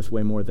worth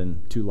way more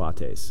than 2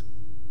 lattes.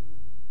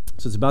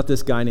 So it's about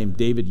this guy named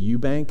David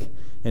Eubank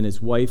and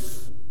his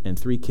wife and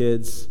 3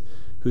 kids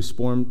who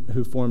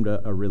formed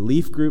a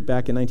relief group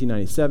back in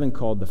 1997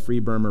 called the Free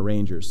Burma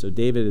Rangers. So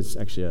David is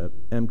actually a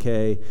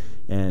MK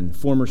and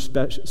former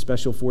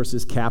Special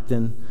Forces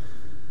captain.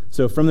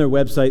 So from their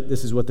website,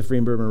 this is what the Free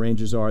Burma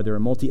Rangers are. They're a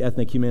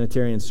multi-ethnic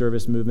humanitarian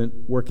service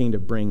movement working to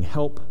bring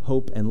help,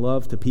 hope, and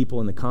love to people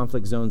in the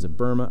conflict zones of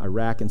Burma,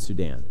 Iraq, and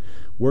Sudan.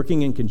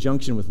 Working in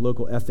conjunction with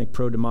local ethnic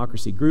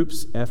pro-democracy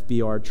groups,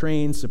 FBR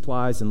trains,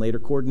 supplies, and later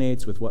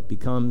coordinates with what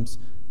become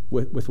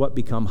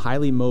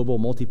highly mobile,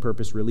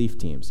 multi-purpose relief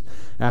teams.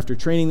 After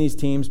training, these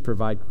teams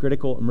provide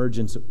critical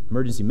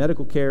emergency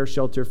medical care,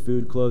 shelter,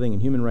 food, clothing,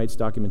 and human rights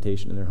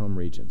documentation in their home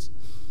regions.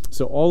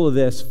 So all of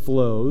this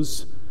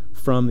flows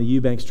from the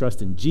Eubanks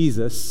trust in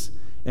Jesus,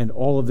 and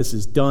all of this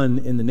is done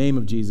in the name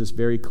of Jesus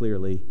very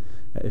clearly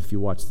if you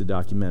watch the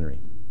documentary.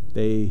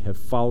 They have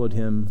followed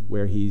him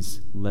where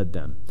he's led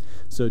them.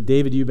 So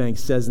David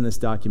Eubanks says in this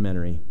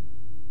documentary,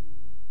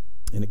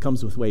 and it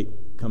comes with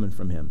weight coming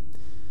from him,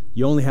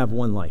 you only have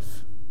one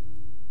life,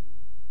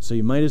 so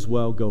you might as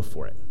well go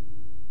for it.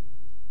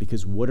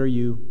 Because what are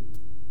you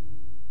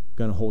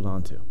going to hold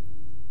on to?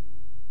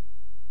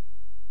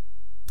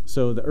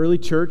 So the early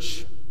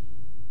church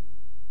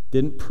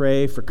didn't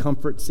pray for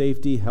comfort,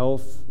 safety,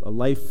 health, a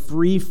life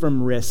free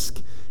from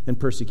risk and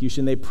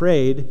persecution. They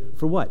prayed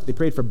for what? They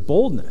prayed for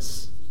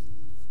boldness.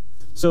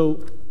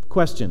 So,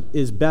 question,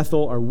 is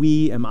Bethel, are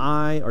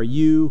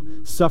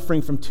you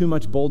suffering from too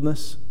much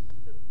boldness?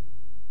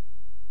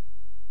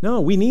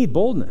 No, we need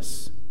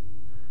boldness.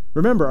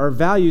 Remember, our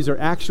values are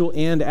actual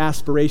and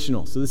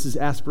aspirational. So this is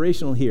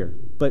aspirational here.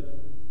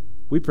 But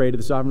we pray to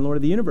the sovereign Lord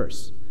of the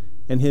universe.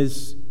 And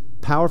his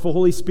powerful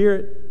Holy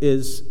Spirit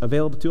is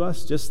available to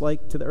us just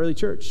like to the early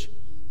church.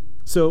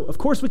 So, of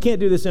course, we can't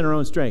do this in our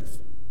own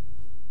strength.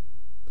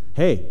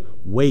 Hey,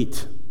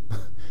 wait.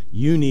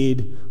 You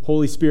need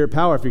Holy Spirit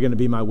power if you're going to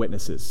be my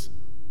witnesses.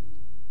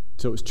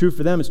 So it's true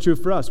for them, it's true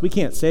for us. We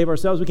can't save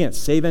ourselves, we can't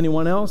save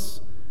anyone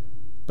else,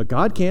 but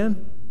God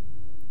can.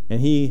 And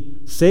he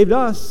saved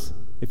us.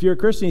 If you're a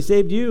Christian, he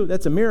saved you.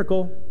 That's a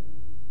miracle.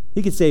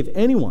 He can save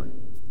anyone.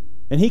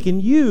 And he can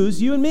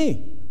use you and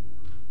me.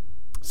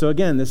 So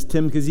again, this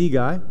Tim Kazee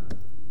guy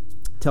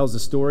tells the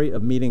story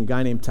of meeting a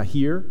guy named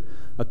Tahir,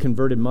 a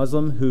converted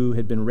Muslim who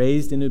had been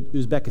raised in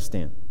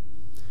Uzbekistan.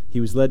 He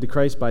was led to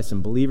Christ by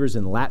some believers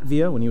in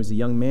Latvia when he was a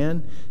young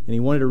man, and he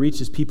wanted to reach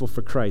his people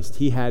for Christ.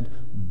 He had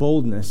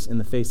boldness in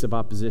the face of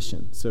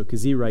opposition. So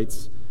Kazee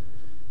writes,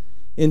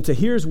 in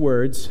Tahir's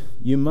words,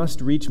 you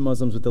must reach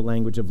Muslims with the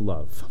language of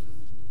love.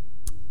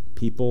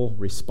 People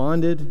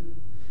responded,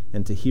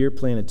 and Tahir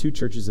planted 2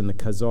 churches in the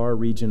Khazar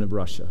region of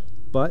Russia.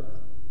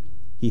 But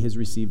he has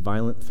received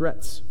violent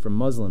threats from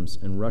Muslims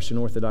and Russian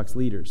Orthodox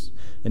leaders,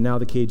 and now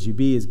the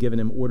KGB has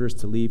given him orders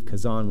to leave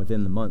Kazan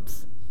within the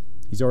month.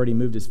 He's already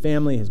moved his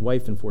family, his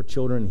wife, and 4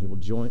 children, and he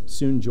will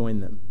soon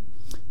join them.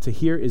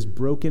 Tahir is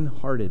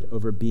brokenhearted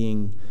over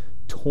being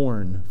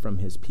torn from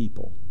his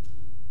people.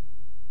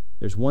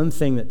 There's one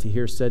thing that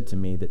Tahir said to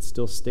me that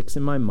still sticks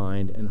in my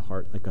mind and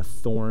heart like a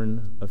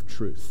thorn of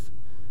truth.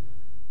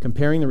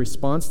 Comparing the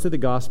response to the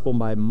gospel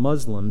by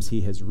Muslims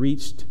he has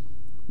reached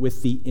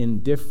with the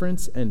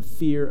indifference and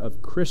fear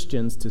of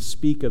Christians to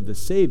speak of the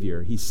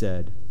Savior, he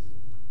said,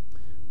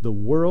 "The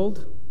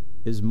world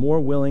is more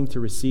willing to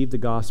receive the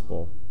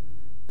gospel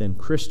than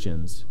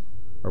Christians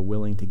are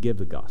willing to give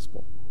the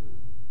gospel."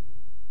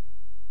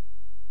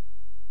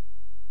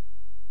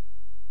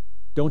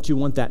 Don't you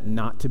want that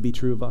not to be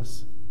true of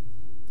us?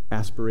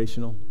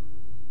 Aspirational.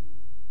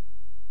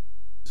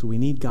 So we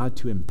need God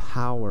to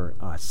empower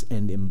us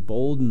and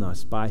embolden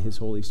us by his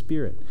Holy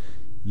Spirit.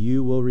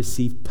 You will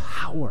receive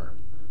power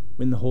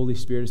when the Holy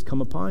Spirit has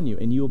come upon you,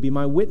 and you will be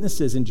my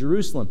witnesses in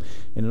Jerusalem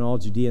and in all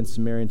Judea and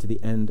Samaria and to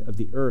the end of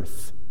the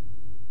earth.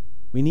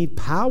 We need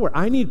power.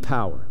 I need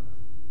power.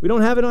 We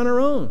don't have it on our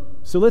own.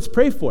 So let's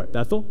pray for it,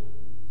 Bethel.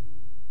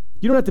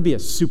 You don't have to be a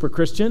super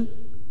Christian.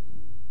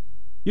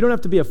 You don't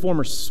have to be a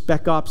former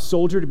Spec Ops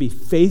soldier to be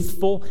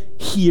faithful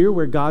here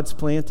where God's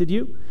planted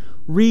you.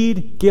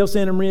 Read Gail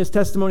Santa Maria's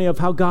testimony of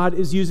how God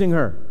is using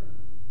her.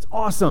 It's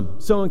awesome.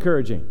 So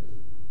encouraging.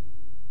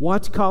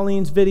 Watch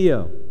Colleen's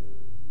video.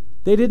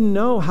 They didn't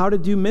know how to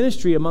do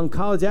ministry among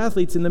college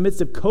athletes in the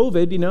midst of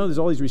COVID. There's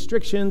all these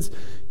restrictions.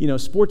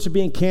 Sports are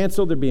being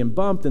canceled. They're being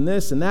bumped and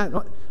this and that.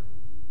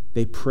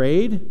 They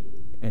prayed,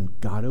 and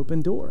God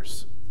opened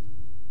doors.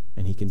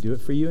 And he can do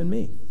it for you and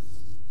me.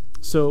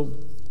 So,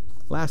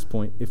 last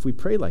point, if we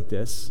pray like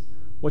this,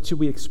 what should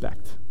we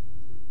expect?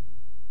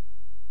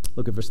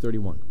 Look at verse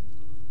 31.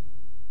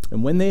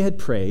 And when they had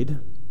prayed,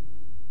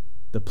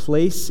 the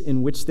place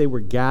in which they were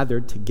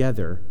gathered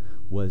together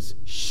was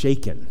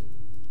shaken.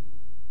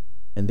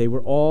 And they were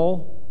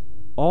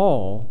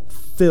all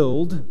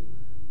filled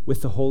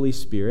with the Holy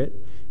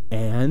Spirit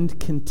and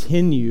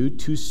continued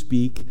to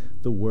speak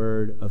the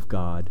word of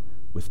God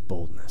with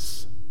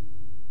boldness.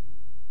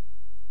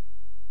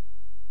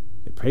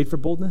 They prayed for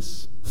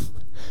boldness.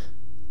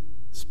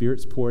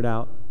 Spirit's poured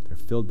out. They're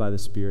filled by the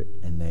Spirit,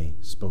 and they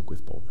spoke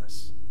with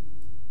boldness.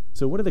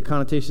 So what are the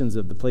connotations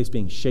of the place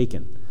being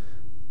shaken?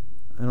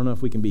 I don't know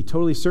if we can be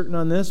totally certain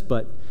on this,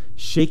 but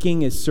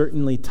shaking is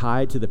certainly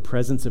tied to the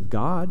presence of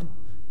God.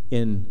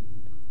 In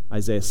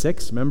Isaiah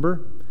 6,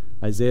 remember?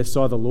 Isaiah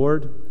saw the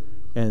Lord,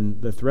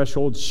 and the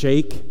threshold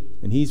shake,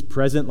 and he's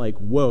present like,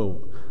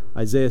 whoa.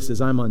 Isaiah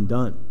says, I'm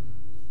undone,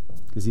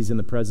 because he's in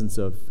the presence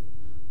of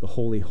the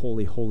holy,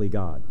 holy, holy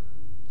God.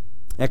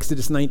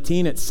 Exodus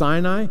 19 at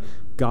Sinai,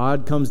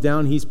 God comes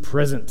down, he's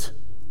present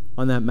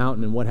on that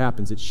mountain, and what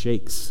happens? It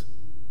shakes.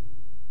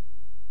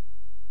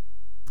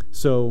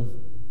 So,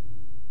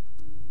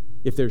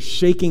 if there's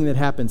shaking that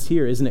happens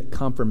here, isn't it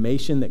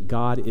confirmation that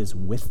God is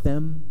with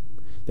them?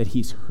 That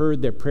he's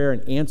heard their prayer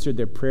and answered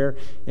their prayer,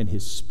 and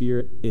his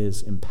Spirit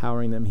is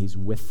empowering them, he's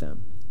with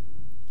them.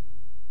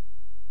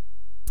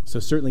 So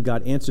certainly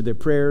God answered their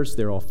prayers.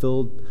 They're all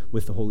filled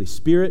with the Holy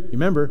Spirit.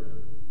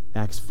 Remember,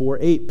 Acts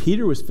 4:8,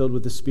 Peter was filled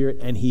with the Spirit,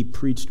 and he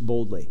preached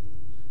boldly.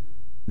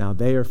 Now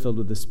they are filled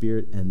with the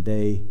Spirit, and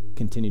they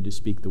continue to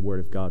speak the word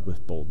of God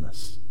with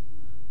boldness.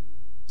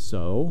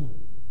 So,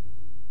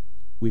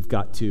 we've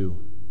got to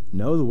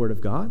know the word of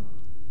God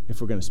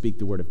if we're going to speak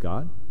the word of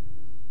God.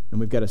 And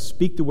we've got to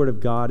speak the word of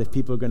God if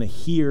people are going to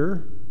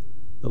hear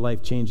the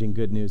life-changing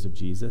good news of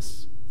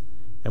Jesus.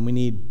 And we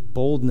need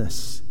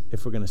boldness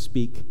if we're going to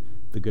speak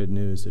the good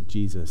news of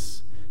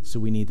Jesus. So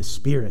we need the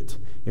Spirit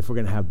if we're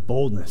going to have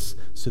boldness,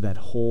 so that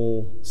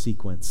whole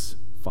sequence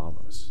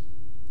follows.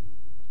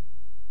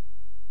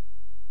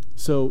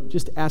 So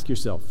just ask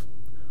yourself,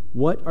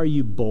 what are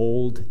you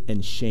bold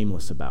and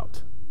shameless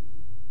about?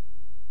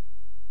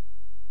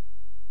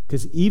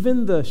 Because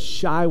even the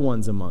shy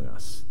ones among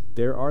us,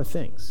 there are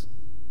things.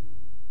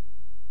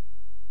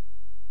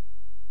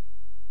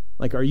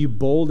 Like, are you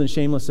bold and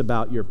shameless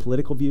about your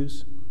political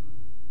views?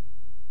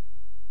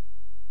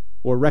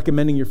 Or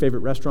recommending your favorite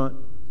restaurant?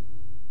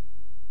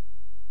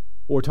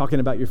 Or talking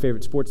about your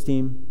favorite sports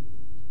team?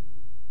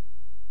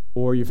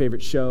 Or your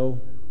favorite show?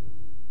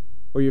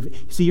 Or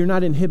see, you're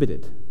not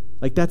inhibited.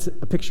 Like, that's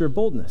a picture of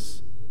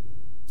boldness.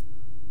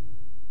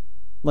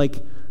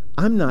 Like,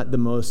 I'm not the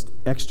most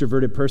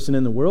extroverted person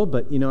in the world,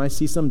 but, I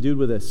see some dude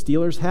with a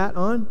Steelers hat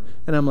on,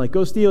 and I'm like,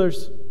 go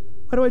Steelers.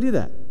 Why do I do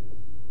that?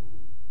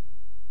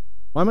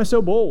 Why am I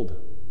so bold?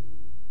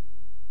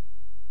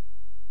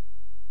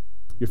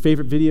 Your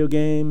favorite video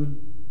game,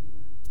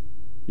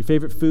 your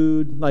favorite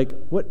food, like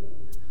what?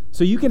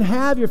 So you can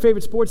have your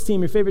favorite sports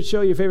team, your favorite show,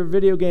 your favorite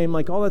video game,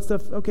 like all that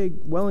stuff, okay,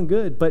 well and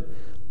good, but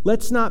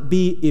let's not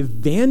be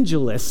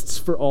evangelists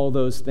for all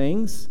those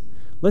things.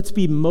 Let's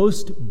be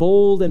most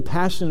bold and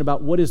passionate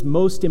about what is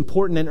most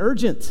important and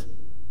urgent.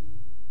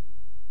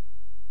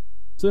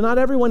 So not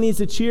everyone needs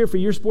to cheer for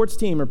your sports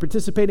team or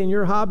participate in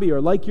your hobby or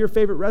like your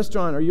favorite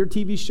restaurant or your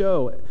TV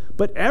show.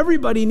 But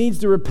everybody needs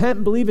to repent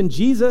and believe in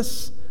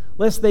Jesus,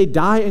 lest they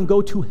die and go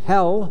to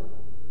hell.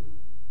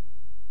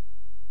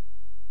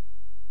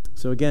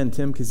 So again,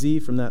 Tim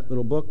Kazee from that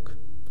little book.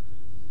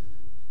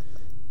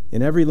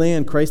 In every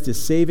land, Christ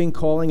is saving,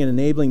 calling, and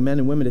enabling men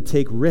and women to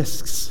take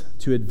risks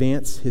to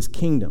advance his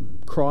kingdom.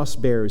 Cross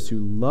bearers who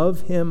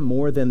love him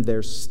more than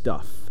their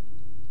stuff,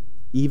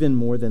 even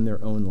more than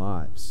their own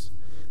lives.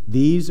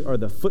 These are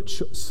the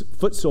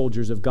foot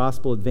soldiers of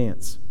gospel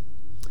advance.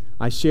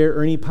 I share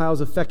Ernie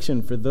Pyle's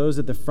affection for those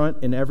at the front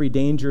in every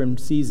danger and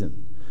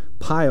season.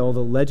 Pyle,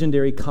 the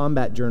legendary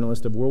combat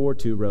journalist of World War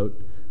II,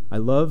 wrote, "I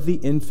love the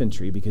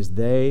infantry because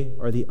they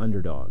are the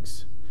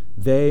underdogs.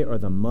 They are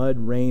the mud,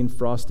 rain,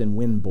 frost, and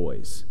wind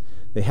boys.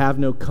 They have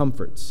no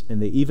comforts, and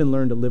they even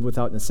learn to live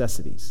without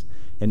necessities.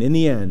 And in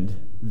the end,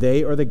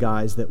 they are the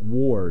guys that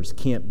wars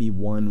can't be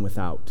won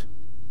without."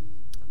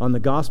 On the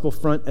gospel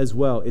front as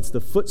well, it's the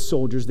foot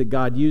soldiers that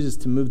God uses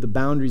to move the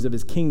boundaries of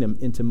his kingdom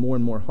into more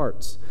and more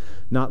hearts.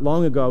 Not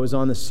long ago, I was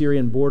on the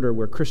Syrian border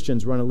where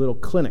Christians run a little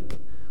clinic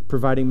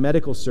providing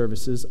medical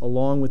services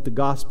along with the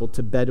gospel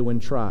to Bedouin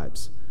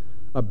tribes.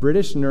 A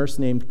British nurse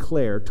named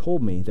Claire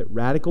told me that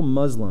radical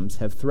Muslims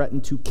have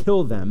threatened to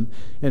kill them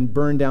and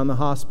burn down the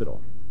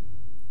hospital.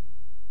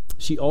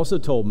 She also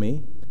told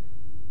me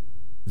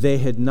they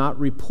had not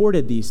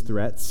reported these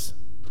threats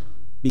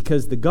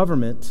because the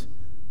government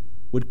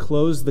would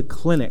close the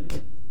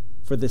clinic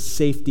for the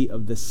safety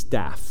of the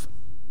staff.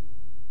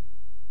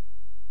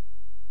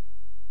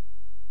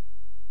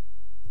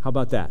 How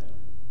about that?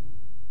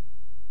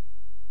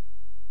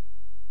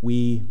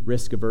 We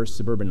risk-averse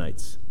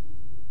suburbanites.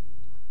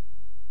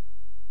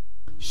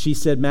 She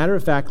said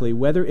matter-of-factly,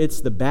 whether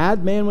it's the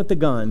bad man with the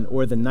gun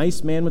or the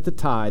nice man with the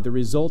tie, the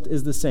result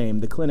is the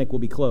same. The clinic will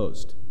be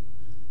closed.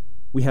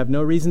 We have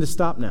no reason to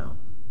stop now.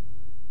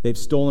 They've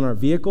stolen our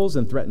vehicles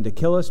and threatened to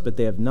kill us, but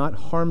they have not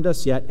harmed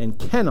us yet and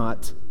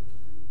cannot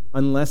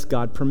unless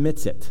God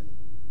permits it.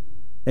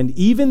 And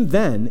even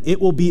then,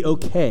 it will be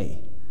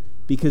okay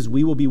because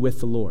we will be with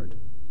the Lord.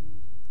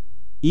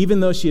 Even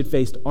though she had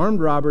faced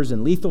armed robbers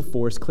and lethal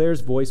force, Claire's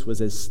voice was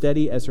as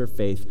steady as her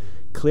faith.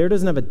 Claire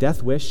doesn't have a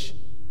death wish.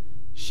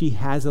 She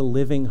has a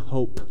living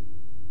hope.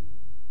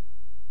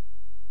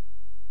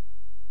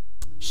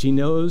 She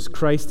knows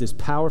Christ is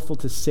powerful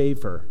to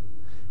save her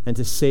and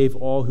to save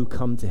all who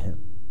come to him.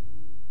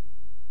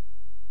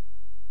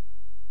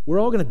 We're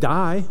all going to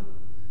die.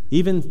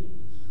 Even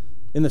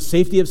in the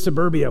safety of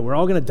suburbia, we're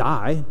all going to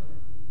die.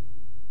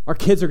 Our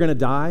kids are going to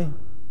die.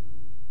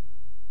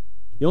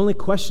 The only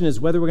question is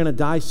whether we're going to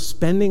die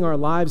spending our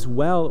lives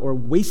well or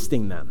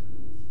wasting them.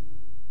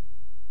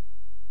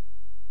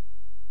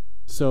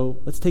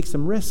 So let's take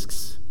some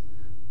risks.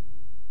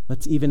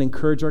 Let's even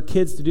encourage our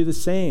kids to do the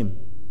same.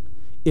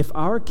 If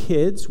our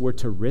kids were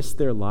to risk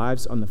their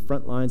lives on the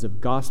front lines of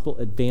gospel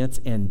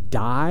advance and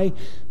die,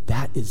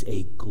 that is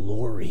a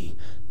glory,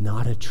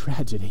 not a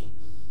tragedy.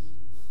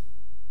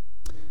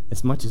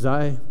 As much as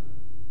I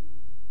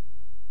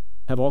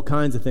have all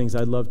kinds of things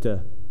I'd love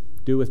to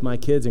do with my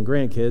kids and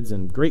grandkids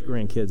and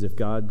great-grandkids if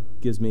God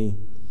gives me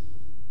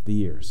the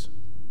years.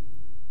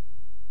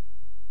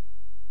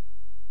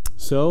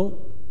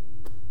 So,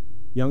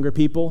 younger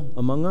people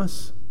among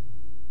us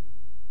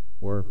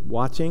or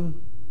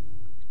watching,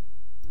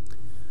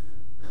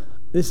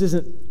 this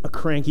isn't a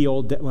cranky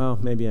old dad. Well,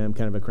 maybe I'm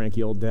kind of a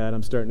cranky old dad.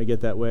 I'm starting to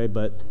get that way,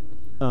 but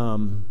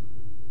I'm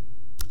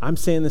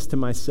saying this to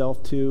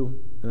myself too,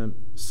 and I'm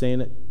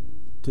saying it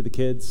to the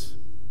kids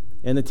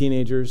and the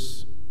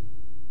teenagers.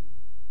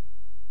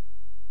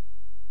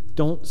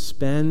 Don't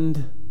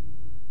spend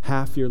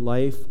half your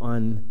life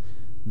on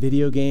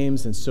video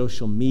games and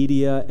social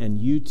media and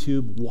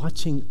YouTube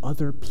watching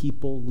other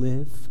people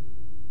live,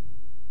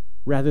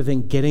 rather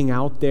than getting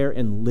out there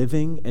and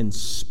living and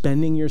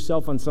spending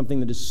yourself on something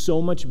that is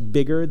so much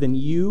bigger than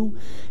you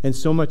and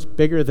so much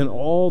bigger than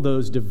all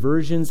those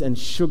diversions and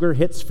sugar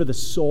hits for the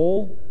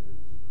soul.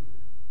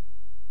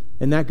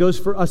 And that goes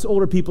for us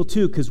older people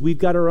too, because we've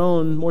got our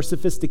own more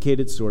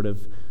sophisticated sort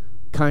of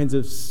kinds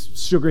of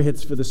sugar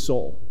hits for the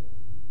soul.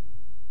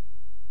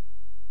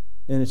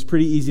 And it's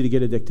pretty easy to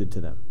get addicted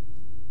to them.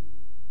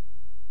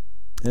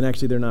 And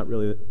actually, they're not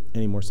really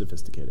any more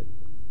sophisticated.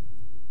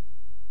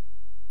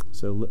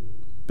 So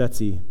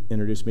Betsy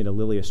introduced me to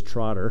Lilias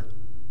Trotter,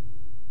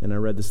 and I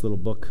read this little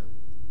book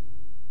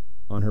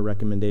on her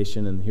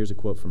recommendation, and here's a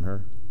quote from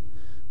her.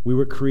 "We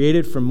were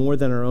created for more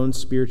than our own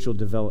spiritual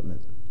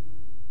development.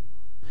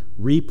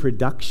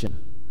 Reproduction,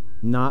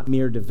 not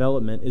mere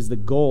development, is the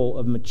goal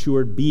of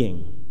matured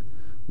being.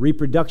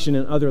 Reproduction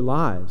in other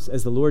lives.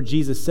 As the Lord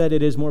Jesus said,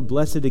 it is more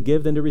blessed to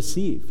give than to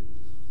receive.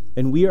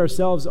 And we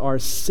ourselves are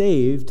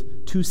saved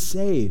to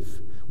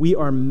save. We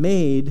are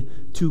made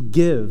to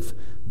give.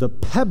 The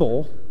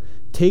pebble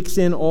takes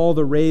in all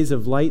the rays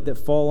of light that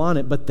fall on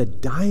it, but the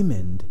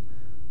diamond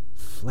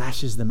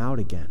flashes them out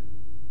again.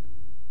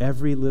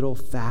 Every little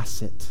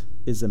facet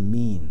is a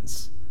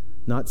means,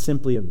 not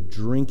simply of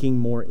drinking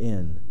more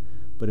in,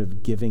 but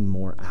of giving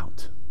more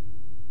out."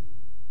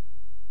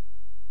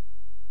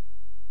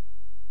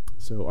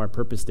 So our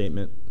purpose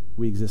statement,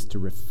 we exist to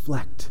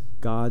reflect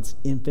God's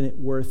infinite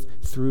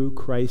worth through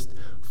Christ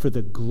for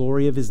the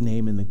glory of his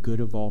name and the good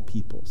of all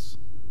peoples.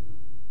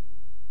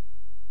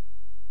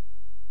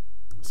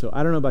 So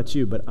I don't know about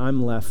you, but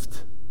I'm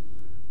left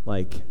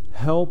like,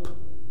 help.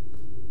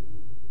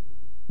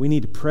 We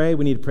need to pray.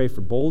 We need to pray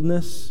for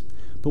boldness,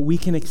 but we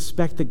can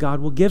expect that God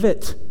will give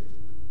it.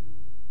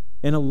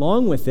 And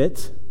along with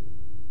it,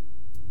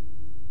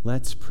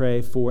 let's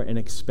pray for and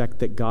expect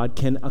that God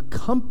can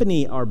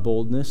accompany our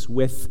boldness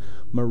with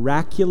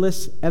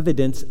miraculous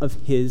evidence of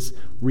his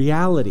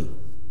reality.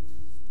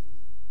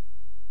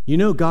 You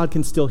know God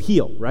can still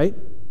heal, right?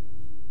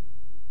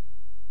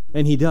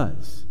 And he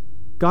does.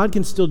 God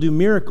can still do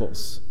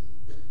miracles,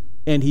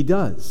 and he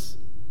does.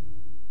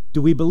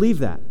 Do we believe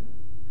that?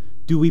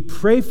 Do we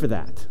pray for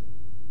that?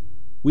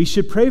 We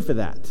should pray for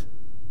that.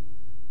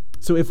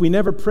 So if we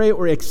never pray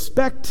or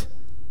expect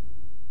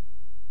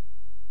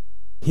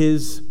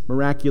his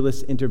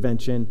miraculous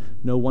intervention,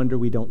 no wonder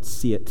we don't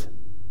see it.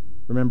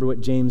 Remember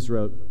what James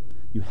wrote,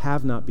 you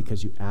have not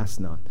because you ask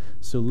not.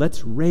 So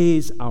let's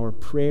raise our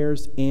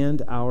prayers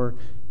and our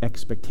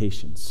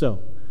expectations.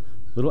 So,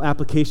 little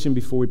application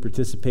before we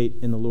participate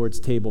in the Lord's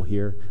table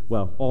here.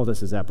 Well, all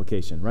this is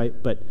application, right?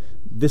 But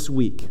this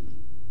week,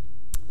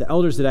 the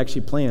elders had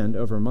actually planned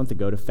over a month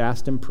ago to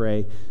fast and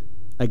pray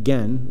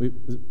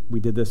again. We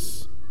did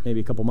this maybe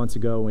a couple months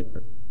ago, or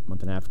a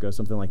month and a half ago,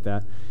 something like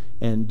that.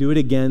 And do it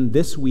again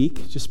this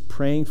week, just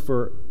praying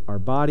for our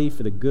body,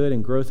 for the good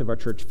and growth of our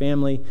church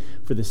family,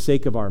 for the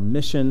sake of our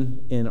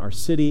mission in our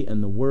city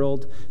and the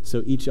world.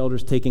 So each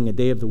elder's taking a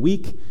day of the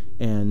week,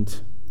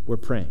 and we're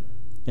praying.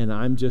 And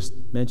I'm just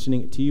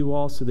mentioning it to you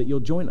all so that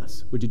you'll join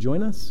us. Would you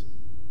join us?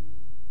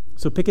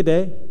 So pick a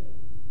day.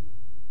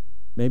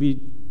 Maybe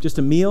just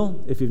a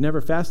meal. If you've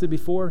never fasted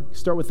before,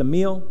 start with a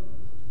meal.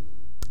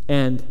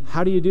 And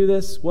how do you do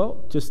this?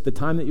 Well, just the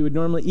time that you would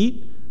normally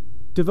eat,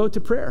 devote to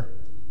prayer.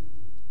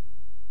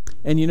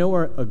 And you know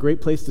where a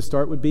great place to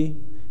start would be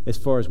as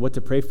far as what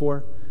to pray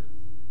for?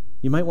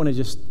 You might want to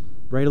just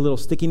write a little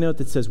sticky note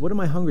that says, what am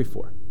I hungry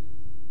for?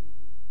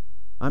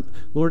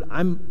 Lord,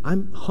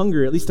 I'm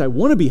hungry, or at least I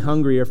want to be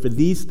hungrier for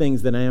these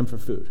things than I am for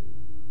food.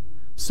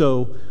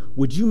 So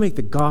would you make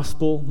the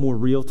gospel more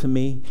real to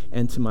me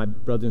and to my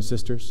brothers and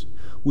sisters?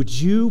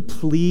 Would you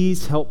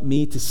please help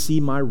me to see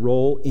my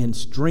role in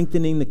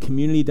strengthening the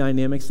community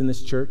dynamics in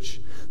this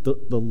church, the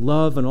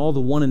love and all the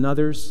one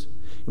another's?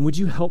 And would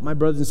you help my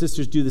brothers and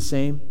sisters do the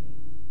same?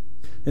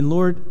 And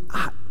Lord,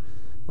 I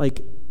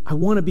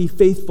want to be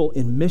faithful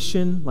in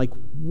mission. Like,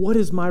 what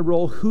is my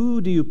role? Who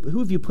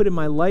have you put in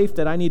my life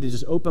that I need to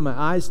just open my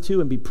eyes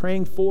to and be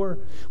praying for?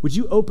 Would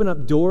you open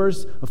up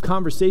doors of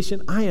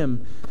conversation?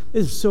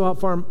 This is so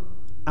far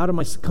out of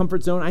my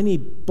comfort zone. I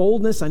need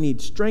boldness. I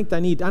need strength.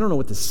 I don't know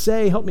what to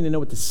say. Help me to know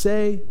what to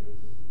say.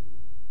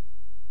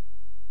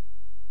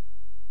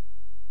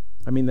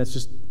 That's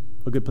just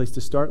a good place to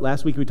start.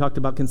 Last week we talked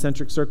about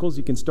concentric circles.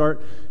 You can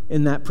start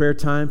in that prayer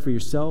time for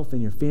yourself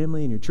and your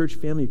family and your church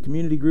family, your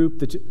community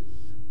group,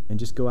 and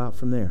just go out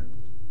from there.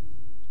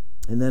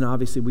 And then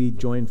obviously we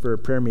join for a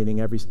prayer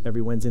meeting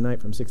every Wednesday night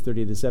from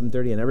 6:30 to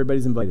 7:30, and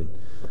everybody's invited.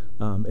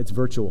 It's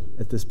virtual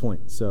at this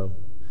point, so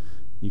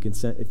you can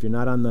send, if you're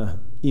not on the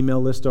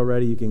email list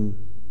already, you can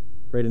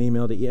write an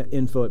email to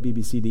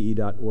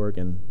info@bbcde.org,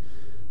 and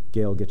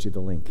Gail will get you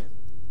the link.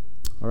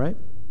 All right?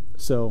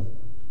 So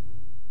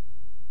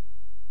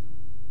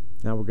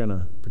now we're going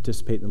to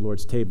participate in the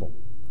Lord's table.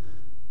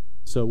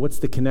 So what's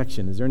the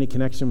connection? Is there any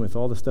connection with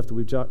all the stuff that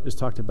we've just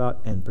talked about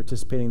and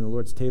participating in the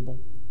Lord's table?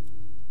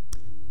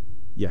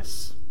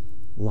 Yes.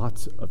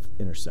 Lots of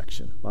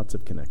intersection, lots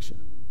of connection.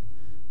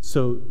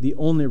 So the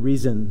only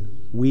reason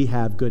we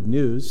have good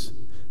news,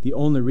 the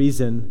only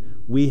reason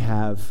we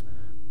have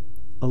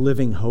a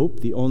living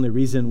hope, the only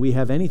reason we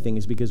have anything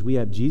is because we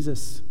have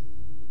Jesus.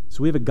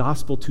 So we have a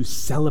gospel to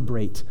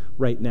celebrate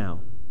right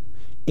now.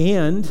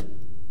 And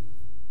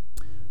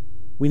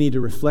we need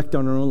to reflect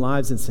on our own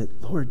lives and say,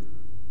 Lord,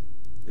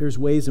 there's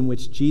ways in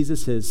which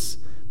Jesus has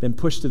been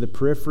pushed to the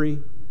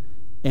periphery,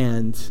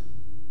 and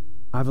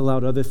I've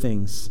allowed other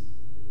things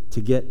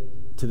to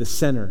get to the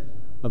center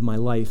of my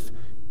life.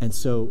 And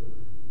so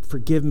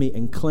forgive me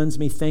and cleanse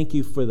me. Thank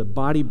you for the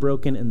body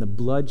broken and the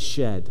blood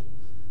shed.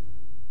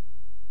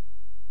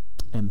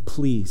 And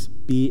please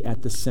be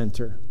at the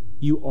center.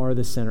 You are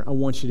the center. I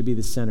want you to be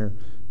the center.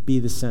 Be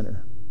the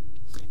center.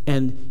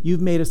 And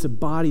you've made us a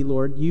body,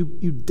 Lord. You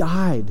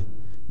died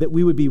that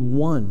we would be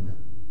one.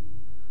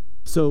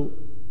 So,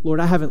 Lord,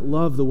 I haven't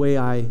loved the way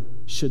I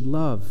should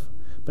love,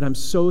 but I'm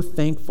so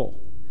thankful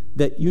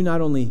that you not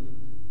only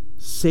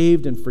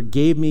saved and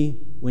forgave me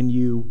when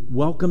you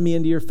welcomed me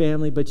into your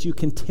family, but you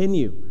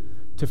continue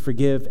to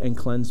forgive and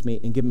cleanse me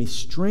and give me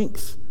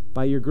strength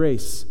by your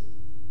grace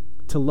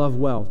to love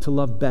well, to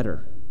love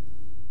better.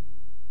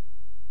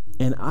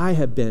 And I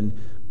have been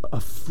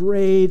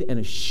afraid and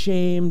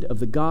ashamed of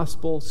the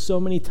gospel so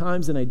many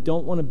times, and I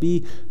don't want to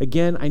be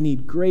again. I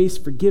need grace.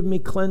 Forgive me,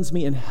 cleanse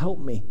me, and help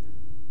me.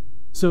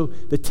 So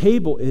the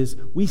table is,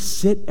 we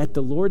sit at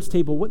the Lord's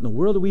table. What in the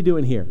world are we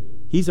doing here?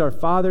 He's our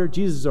Father.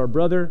 Jesus is our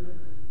brother.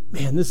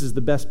 man, this is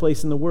the best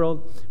place in the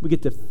world. We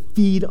get to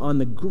feed on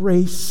the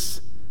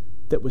grace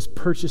that was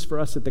purchased for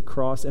us at the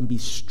cross and be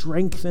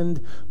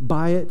strengthened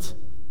by it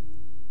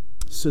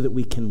so that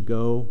we can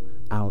go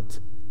out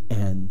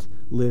and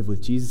live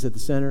with Jesus at the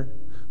center,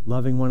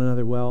 loving one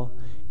another well,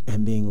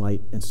 and being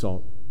light and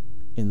salt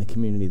in the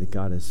community that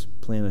God has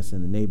planted us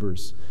in, the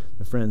neighbors,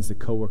 the friends, the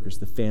coworkers,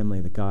 the family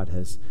that God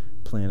has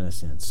planted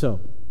us in. So,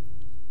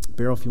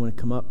 Beryl, if you want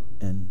to come up,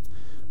 and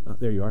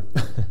there you are.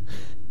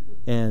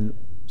 And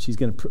she's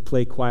going to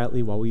play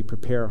quietly while we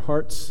prepare our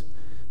hearts.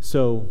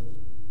 So,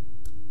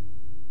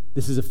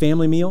 this is a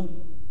family meal.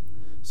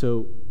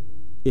 So,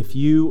 if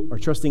you are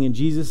trusting in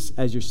Jesus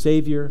as your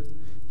Savior,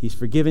 He's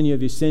forgiven you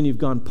of your sin, you've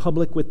gone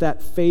public with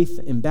that faith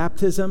in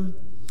baptism,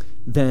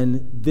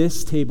 then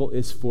this table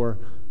is for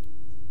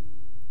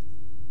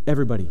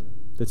everybody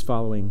that's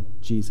following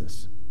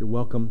Jesus. You're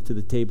welcome to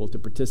the table to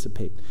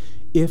participate.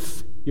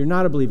 If you're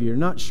not a believer, you're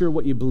not sure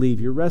what you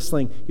believe, you're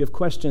wrestling, you have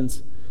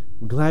questions,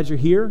 we're glad you're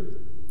here.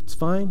 It's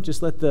fine.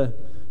 Just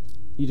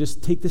you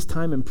just take this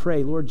time and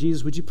pray. Lord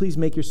Jesus, would you please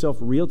make yourself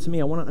real to me?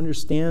 I want to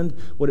understand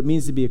what it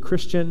means to be a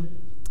Christian.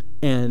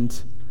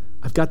 And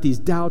I've got these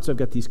doubts. I've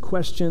got these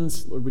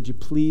questions. Lord, would you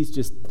please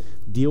just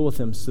deal with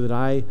them so that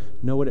I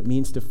know what it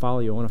means to follow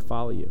you? I want to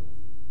follow you.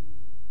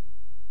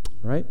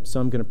 All right? So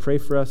I'm going to pray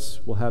for us.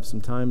 We'll have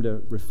some time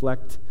to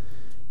reflect,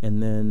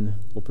 and then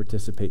we'll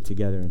participate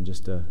together in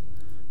just a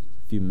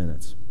few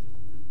minutes.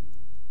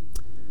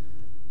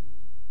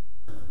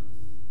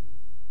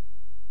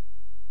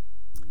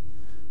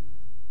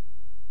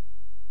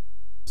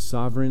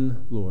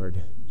 Sovereign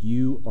Lord,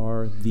 you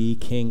are the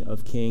King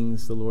of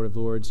Kings, the Lord of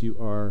Lords. You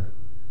are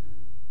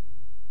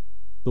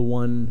the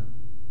one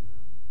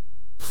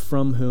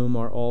from whom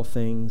are all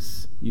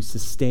things. You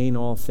sustain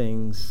all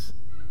things.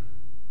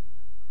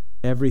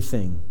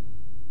 Everything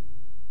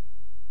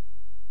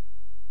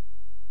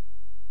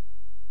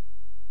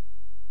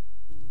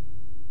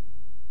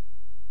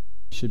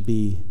should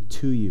be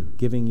to you,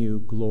 giving you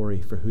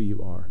glory for who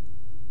you are.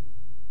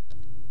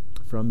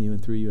 From you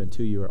and through you and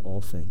to you are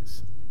all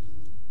things.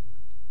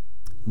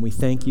 And we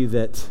thank you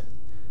that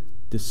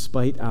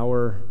despite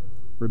our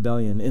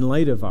rebellion, in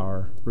light of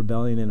our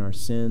rebellion and our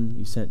sin,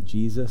 you sent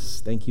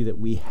Jesus. Thank you that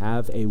we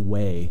have a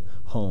way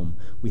home.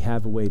 We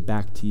have a way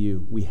back to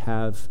you. We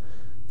have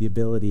the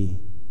ability,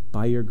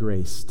 by your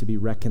grace, to be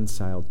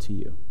reconciled to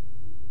you.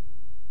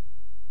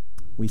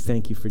 We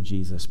thank you for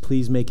Jesus.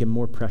 Please make him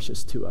more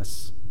precious to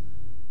us.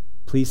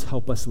 Please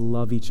help us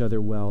love each other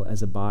well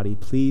as a body.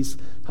 Please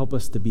help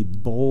us to be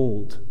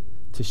bold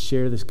to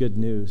share this good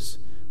news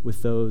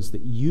with those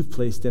that you've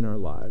placed in our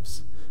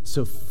lives.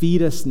 So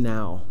feed us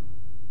now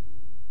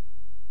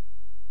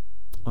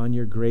on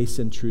your grace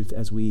and truth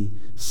as we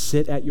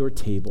sit at your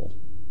table.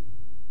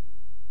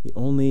 The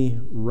only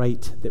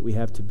right that we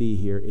have to be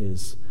here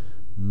is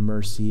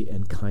mercy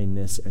and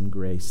kindness and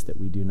grace that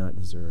we do not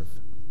deserve.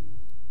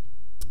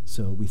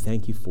 So we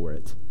thank you for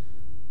it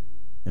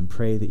and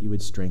pray that you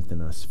would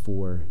strengthen us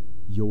for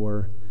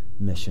your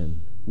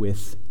mission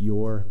with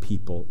your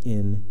people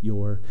in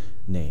your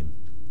name.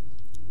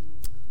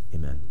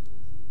 Amen.